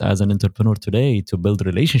important as an entrepreneur today to build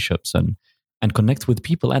relationships and connect with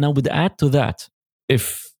people. And I would add to that,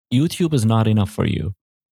 if YouTube is not enough for you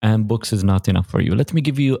and books is not enough for you, let me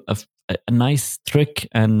give you a nice trick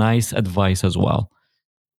and nice advice as well.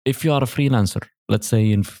 If you are a freelancer, let's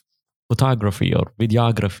say in photography or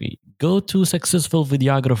videography, go to successful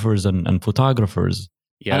videographers and photographers.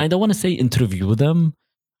 And Yeah, I don't want to say interview them,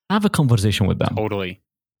 have a conversation with them. totally.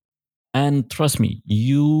 And trust me,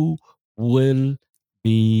 you will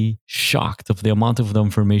be shocked of the amount of the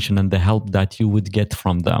information and the help that you would get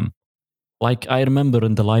from them. Like I remember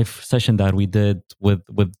in the live session that we did with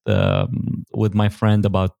my friend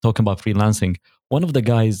about talking about freelancing, one of the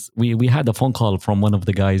guys, we had a phone call from one of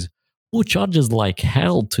the guys who charges like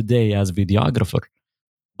hell today as videographer.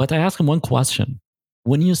 But I asked him one question.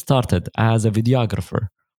 When you started as a videographer,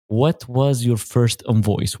 what was your first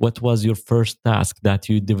invoice? What was your first task that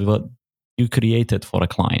you created for a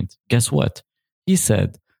client? Guess what? He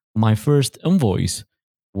said, my first invoice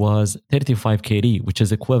was 35 KD, which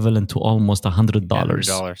is equivalent to almost $100.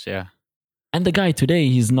 $100, yeah. And the guy today,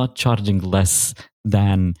 he's not charging less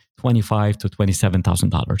than $25 to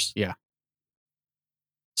 $27,000. Yeah.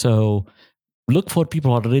 So look for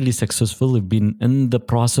people who are really successful, who've been in the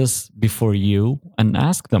process before you, and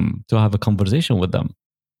ask them to have a conversation with them.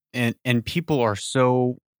 And people are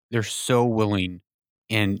they're so willing,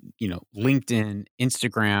 and LinkedIn,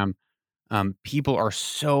 Instagram, people are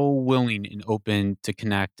so willing and open to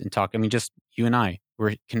connect and talk. I mean, just you and I,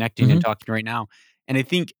 we're connecting and talking right now. And I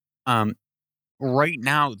think right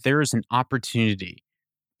now there is an opportunity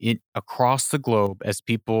across the globe, as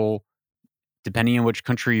people, depending on which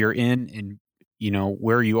country you're in and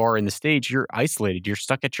where you are in the stage, you're isolated. You're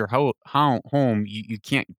stuck at your home. You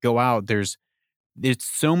can't go out. There's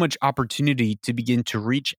so much opportunity to begin to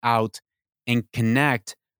reach out and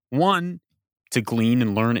connect. One, to glean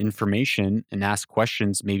and learn information and ask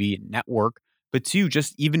questions, maybe network. But two,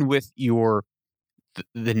 just even with the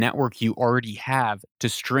network you already have, to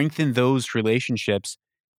strengthen those relationships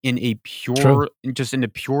in a True.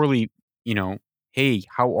 purely, hey,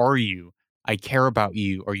 how are you? I care about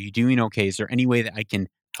you. Are you doing okay? Is there any way that I can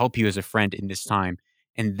help you as a friend in this time?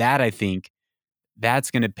 And that, I think,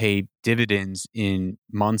 that's going to pay dividends in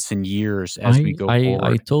months and years as we go forward.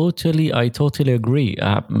 I totally agree.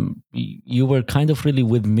 You were kind of really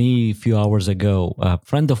with me a few hours ago. A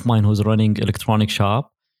friend of mine who's running electronic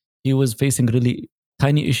shop, he was facing really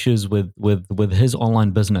tiny issues with his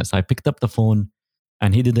online business. I picked up the phone,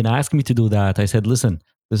 and he didn't ask me to do that. I said, "Listen,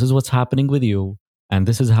 this is what's happening with you, and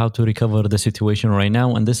this is how to recover the situation right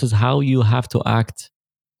now, and this is how you have to act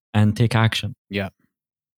and take action." Yeah.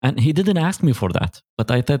 And he didn't ask me for that, but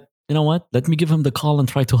I thought, you know what? Let me give him the call and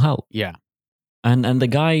try to help. Yeah. And the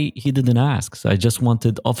guy, he didn't ask. So I just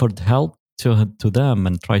offered help to them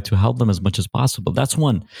and try to help them as much as possible. That's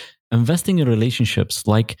one. Investing in relationships,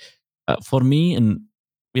 like for me, and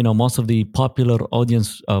most of the popular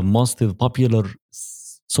audience, most of the popular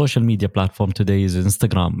social media platform today is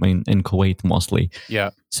Instagram in Kuwait mostly.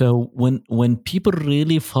 Yeah. So when people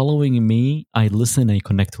really following me, I listen, I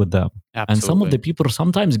connect with them. Absolutely. And some of the people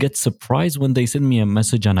sometimes get surprised when they send me a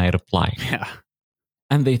message and I reply. Yeah.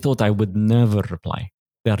 And they thought I would never reply.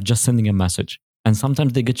 They are just sending a message. And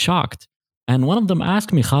sometimes they get shocked. And one of them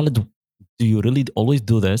asked me, Khalid, do you really always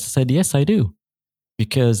do this? I said, yes, I do.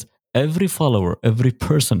 Because every follower, every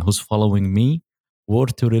person who's following me, were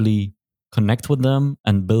to really connect with them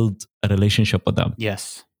and build a relationship with them.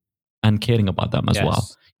 Yes. And caring about them as well.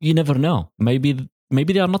 You never know. Maybe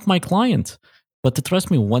they are not my client. But trust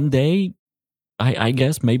me, one day, I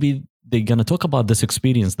guess maybe they're going to talk about this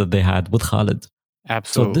experience that they had with Khalid.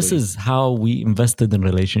 Absolutely. So this is how we invested in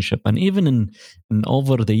relationship. And even in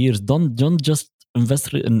over the years, don't just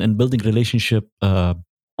invest in building relationship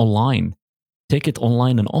online. Take it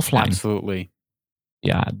online and offline. Absolutely.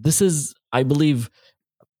 Yeah, this is, I believe,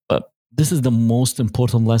 this is the most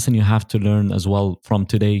important lesson you have to learn as well from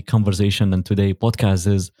today conversation and today podcast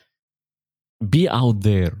is be out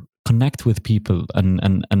there, connect with people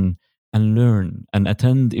and learn and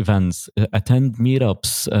attend events, attend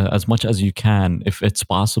meetups as much as you can if it's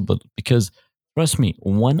possible. Because trust me,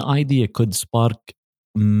 one idea could spark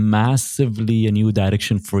massively a new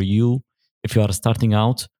direction for you if you are starting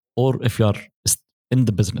out or if you are in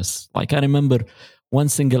the business. Like I remember one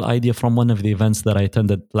single idea from one of the events that I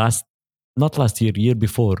attended not last year, year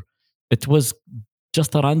before. It was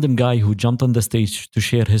just a random guy who jumped on the stage to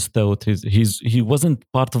share his thought. He wasn't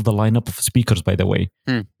part of the lineup of speakers, by the way.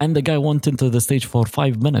 And the guy went into the stage for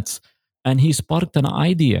 5 minutes and he sparked an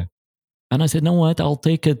idea. And I said, no, what? I'll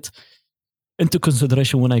take it into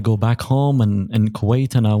consideration when I go back home and in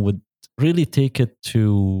Kuwait, and I would really take it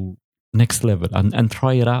to next level and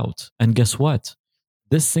try it out. And guess what?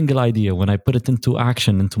 This single idea, when I put it into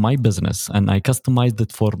action into my business and I customized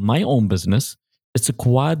it for my own business, it's a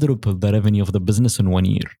quadruple the revenue of the business in 1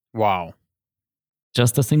 year. Wow.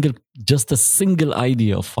 Just a single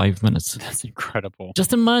idea of 5 minutes. That's incredible.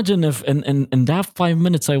 Just imagine if in that 5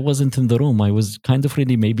 minutes I wasn't in the room. I was kind of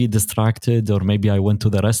really maybe distracted, or maybe I went to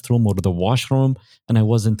the restroom or the washroom and I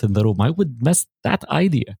wasn't in the room. I would mess that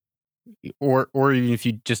idea. Or even if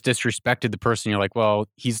you just disrespected the person, you're like, well,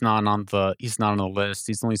 he's not on the list.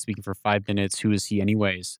 He's only speaking for 5 minutes. Who is he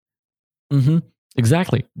anyways? Mm-hmm.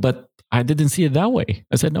 Exactly. But I didn't see it that way.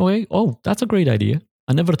 I said, no way. Oh, that's a great idea.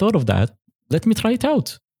 I never thought of that. Let me try it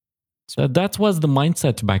out. So that was the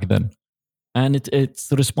mindset back then. And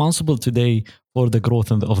it's responsible today for the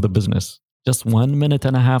growth of the business. Just 1.5 minutes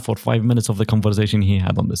or 5 minutes of the conversation he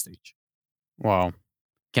had on the stage. Wow.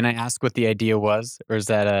 Can I ask what the idea was, or is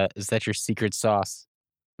that your secret sauce?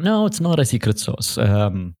 No, it's not a secret sauce.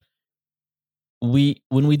 When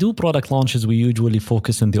we do product launches, we usually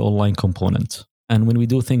focus on the online component. And when we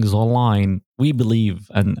do things online, we believe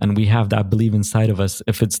and we have that belief inside of us.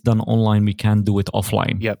 If it's done online, we can do it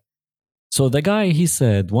offline. Yep. So the guy, he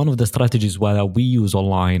said, one of the strategies that we use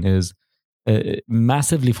online is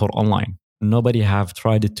massively for online. Nobody have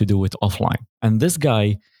tried it to do it offline. And this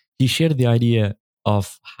guy, he shared the idea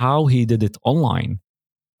of how he did it offline.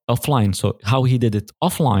 So how he did it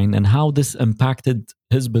offline and how this impacted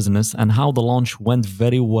his business and how the launch went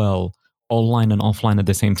very well online and offline at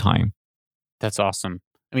the same time. That's awesome.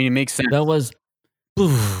 I mean, it makes sense. That was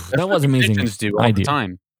amazing. Do all the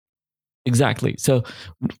time. Exactly. So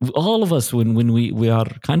all of us, when we are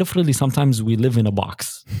kind of really, sometimes we live in a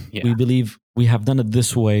box. Yeah. We believe we have done it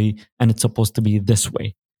this way and it's supposed to be this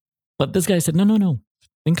way. But this guy said, no.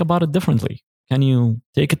 Think about it differently. Can you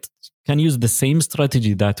take it? Can you use the same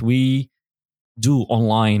strategy that we do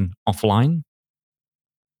online, offline?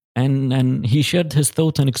 And he shared his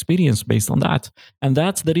thought and experience based on that. And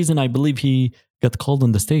that's the reason I believe he got called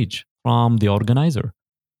on the stage from the organizer.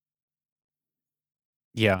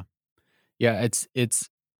 Yeah. Yeah, it's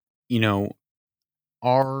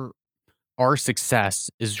our success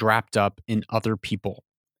is wrapped up in other people.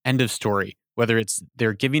 End of story. Whether it's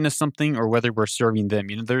they're giving us something or whether we're serving them.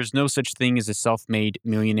 There's no such thing as a self-made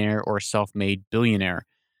millionaire or a self-made billionaire.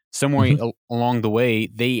 Somewhere along the way,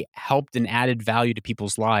 they helped and added value to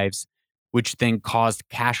people's lives, which then caused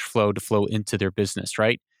cash flow to flow into their business,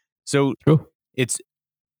 right? So True. It's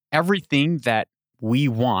everything that we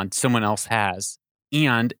want someone else has,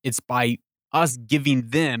 and it's by us giving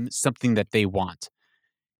them something that they want.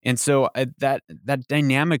 And so that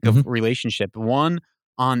dynamic of relationship, one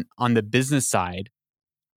on the business side,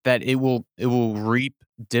 that it will reap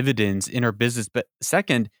dividends in our business. But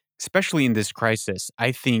second, especially in this crisis,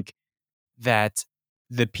 I think that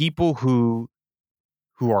the people who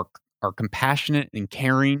are compassionate and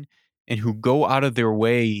caring and who go out of their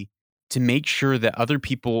way to make sure that other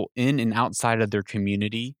people in and outside of their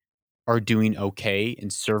community are doing okay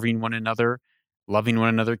and serving one another, loving one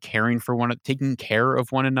another, caring for taking care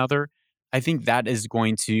of one another. I think that is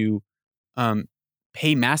going to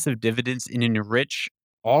pay massive dividends and enrich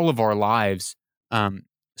all of our lives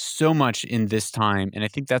so much in this time. And I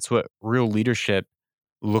think that's what real leadership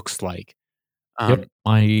looks like. Yep,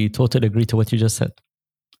 I totally agree to what you just said.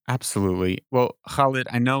 Absolutely. Well, Khalid,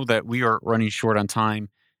 I know that we are running short on time,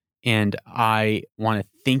 and I want to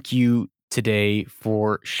thank you today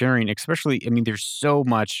for sharing, especially, I mean, there's so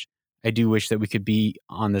much. I do wish that we could be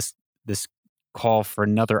on this call for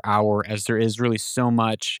another hour, as there is really so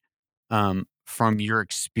much from your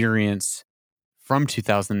experience from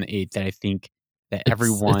 2008 that I think that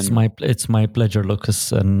everyone... It's my pleasure,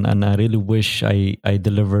 Lucas, and I really wish I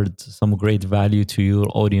delivered some great value to your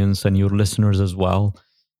audience and your listeners as well.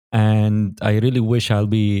 And I really wish I'll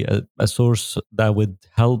be a source that would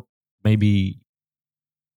help maybe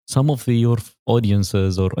some of your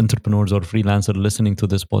audiences or entrepreneurs or freelancers listening to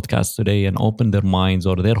this podcast today and open their minds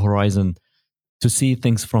or their horizon to see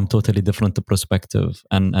things from totally different perspective.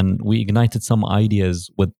 And we ignited some ideas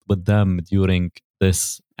with them during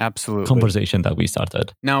this conversation that we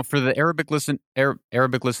started. Now, for the Arabic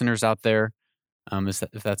listeners out there,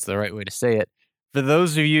 if that's the right way to say it, for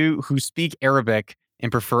those of you who speak Arabic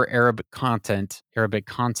and prefer Arabic content,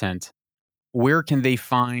 where can they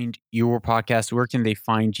find your podcast? Where can they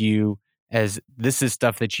find you, as this is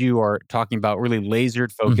stuff that you are talking about, really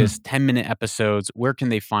lasered focused, 10-minute episodes? Where can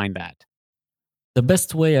they find that? The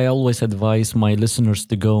best way, I always advise my listeners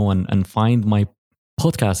to go and find my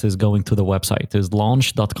podcast is going to the website, is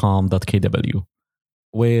launch.com.kw,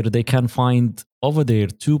 where they can find over there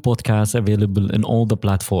 2 podcasts available in all the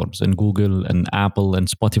platforms, in Google and Apple and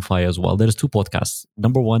Spotify as well. There's 2 podcasts.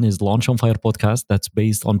 Number 1 is Launch on Fire podcast, that's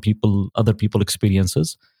based on other people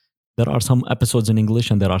experiences. There are some episodes in English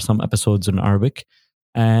and there are some episodes in Arabic.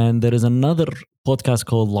 And there is another podcast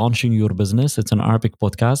called Launching Your Business. It's an Arabic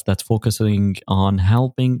podcast that's focusing on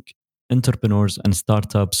helping entrepreneurs and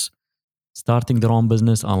startups starting their own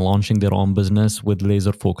business and launching their own business with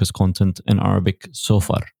laser focused content in Arabic so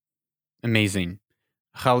far. Amazing.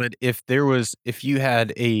 Khalid, if you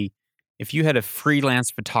had a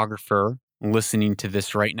freelance photographer listening to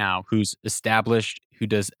this right now who's established, who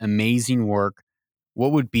does amazing work,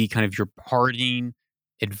 what would be kind of your parting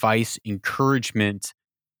advice, encouragement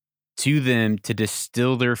to them to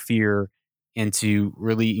distill their fear and to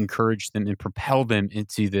really encourage them and propel them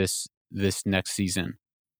into this next season?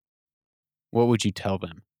 What would you tell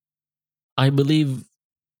them? I believe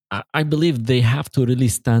they have to really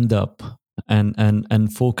stand up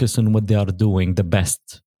and focus on what they are doing the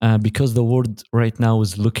best. Because the world right now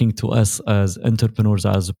is looking to us as entrepreneurs,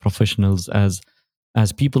 as professionals, as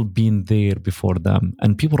people being there before them.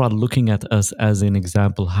 And people are looking at us as an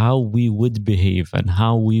example, how we would behave and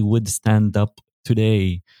how we would stand up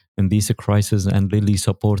today in these crises and really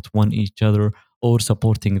support each other or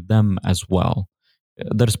supporting them as well.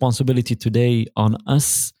 The responsibility today on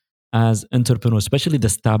us as entrepreneurs, especially the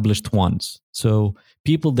established ones. So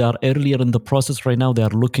people that are earlier in the process right now, they are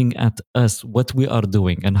looking at us, what we are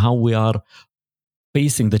doing and how we are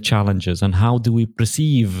facing the challenges and how do we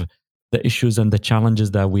perceive the issues and the challenges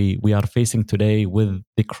that we are facing today with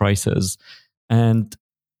the crisis, and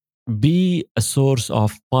be a source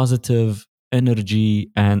of positive energy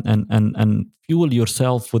and fuel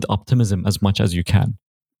yourself with optimism as much as you can.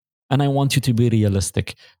 And I want you to be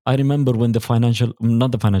realistic. I remember when I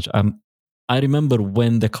remember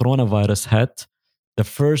when the coronavirus hit, the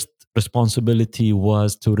first responsibility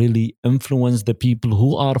was to really influence the people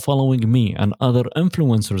who are following me and other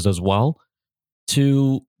influencers as well,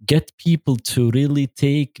 to get people to really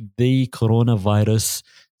take the coronavirus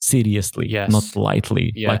seriously, Yes. not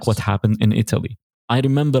lightly, Yes. like what happened in Italy. I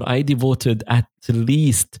remember I devoted at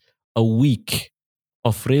least a week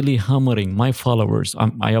of really hammering my followers.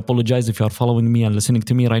 I apologize if you are following me and listening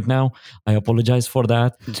to me right now. I apologize for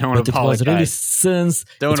that. Don't But apologize. it was really since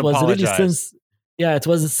Don't it was apologize. really since yeah, it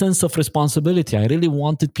was a sense of responsibility. I really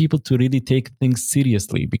wanted people to really take things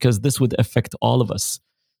seriously because this would affect all of us.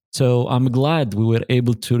 So I'm glad we were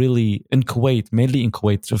able to really in Kuwait, mainly in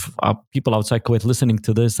Kuwait, if people outside Kuwait listening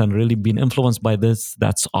to this and really being influenced by this,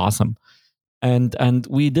 that's awesome. And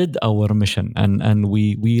we did our mission and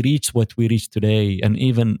we reached what we reached today. And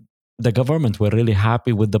even the government were really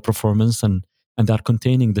happy with the performance and they're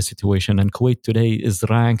containing the situation. And Kuwait today is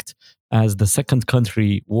ranked as the second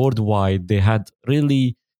country worldwide. They had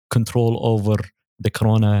really control over the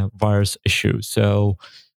coronavirus issue. So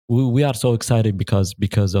we are so excited because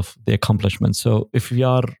of the accomplishments. So if you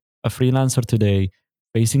are a freelancer today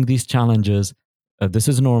facing these challenges, this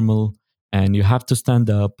is normal. And you have to stand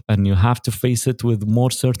up and you have to face it with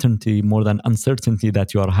more certainty, more than uncertainty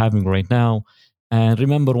that you are having right now. And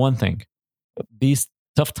remember one thing: these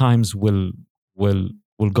tough times will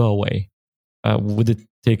go away. Would it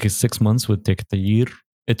take 6 months? Would it take a year?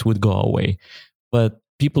 It would go away. But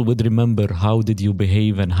people would remember how did you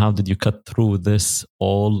behave and how did you cut through this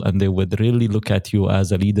all, and they would really look at you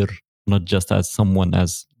as a leader, not just as someone,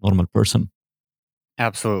 as normal person.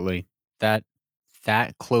 Absolutely.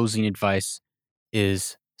 That closing advice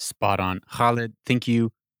is spot on. Khalid, thank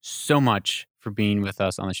you so much for being with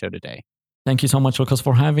us on the show today. Thank you so much, Lucas,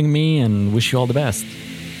 for having me, and wish you all the best.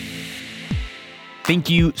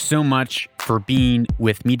 Thank you so much for being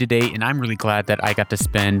with me today. And I'm really glad that I got to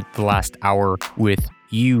spend the last hour with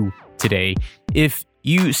you today. If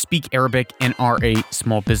you speak Arabic and are a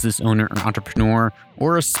small business owner or entrepreneur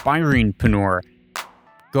or aspiring-preneur,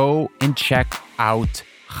 go and check out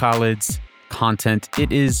Khalid's content.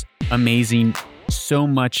 It is amazing. So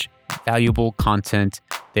much valuable content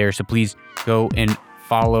there. So please go and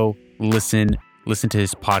follow, listen to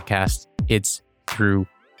his podcast. It's through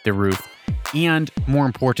the roof. And more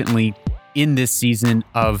importantly, in this season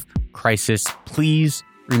of crisis, please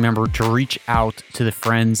remember to reach out to the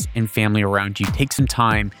friends and family around you. Take some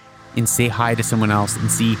time and say hi to someone else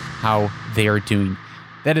and see how they are doing.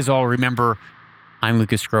 That is all. Remember, I'm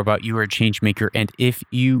Lucas Grobot. You are a change maker. And if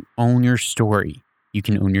you own your story, you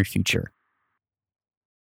can own your future.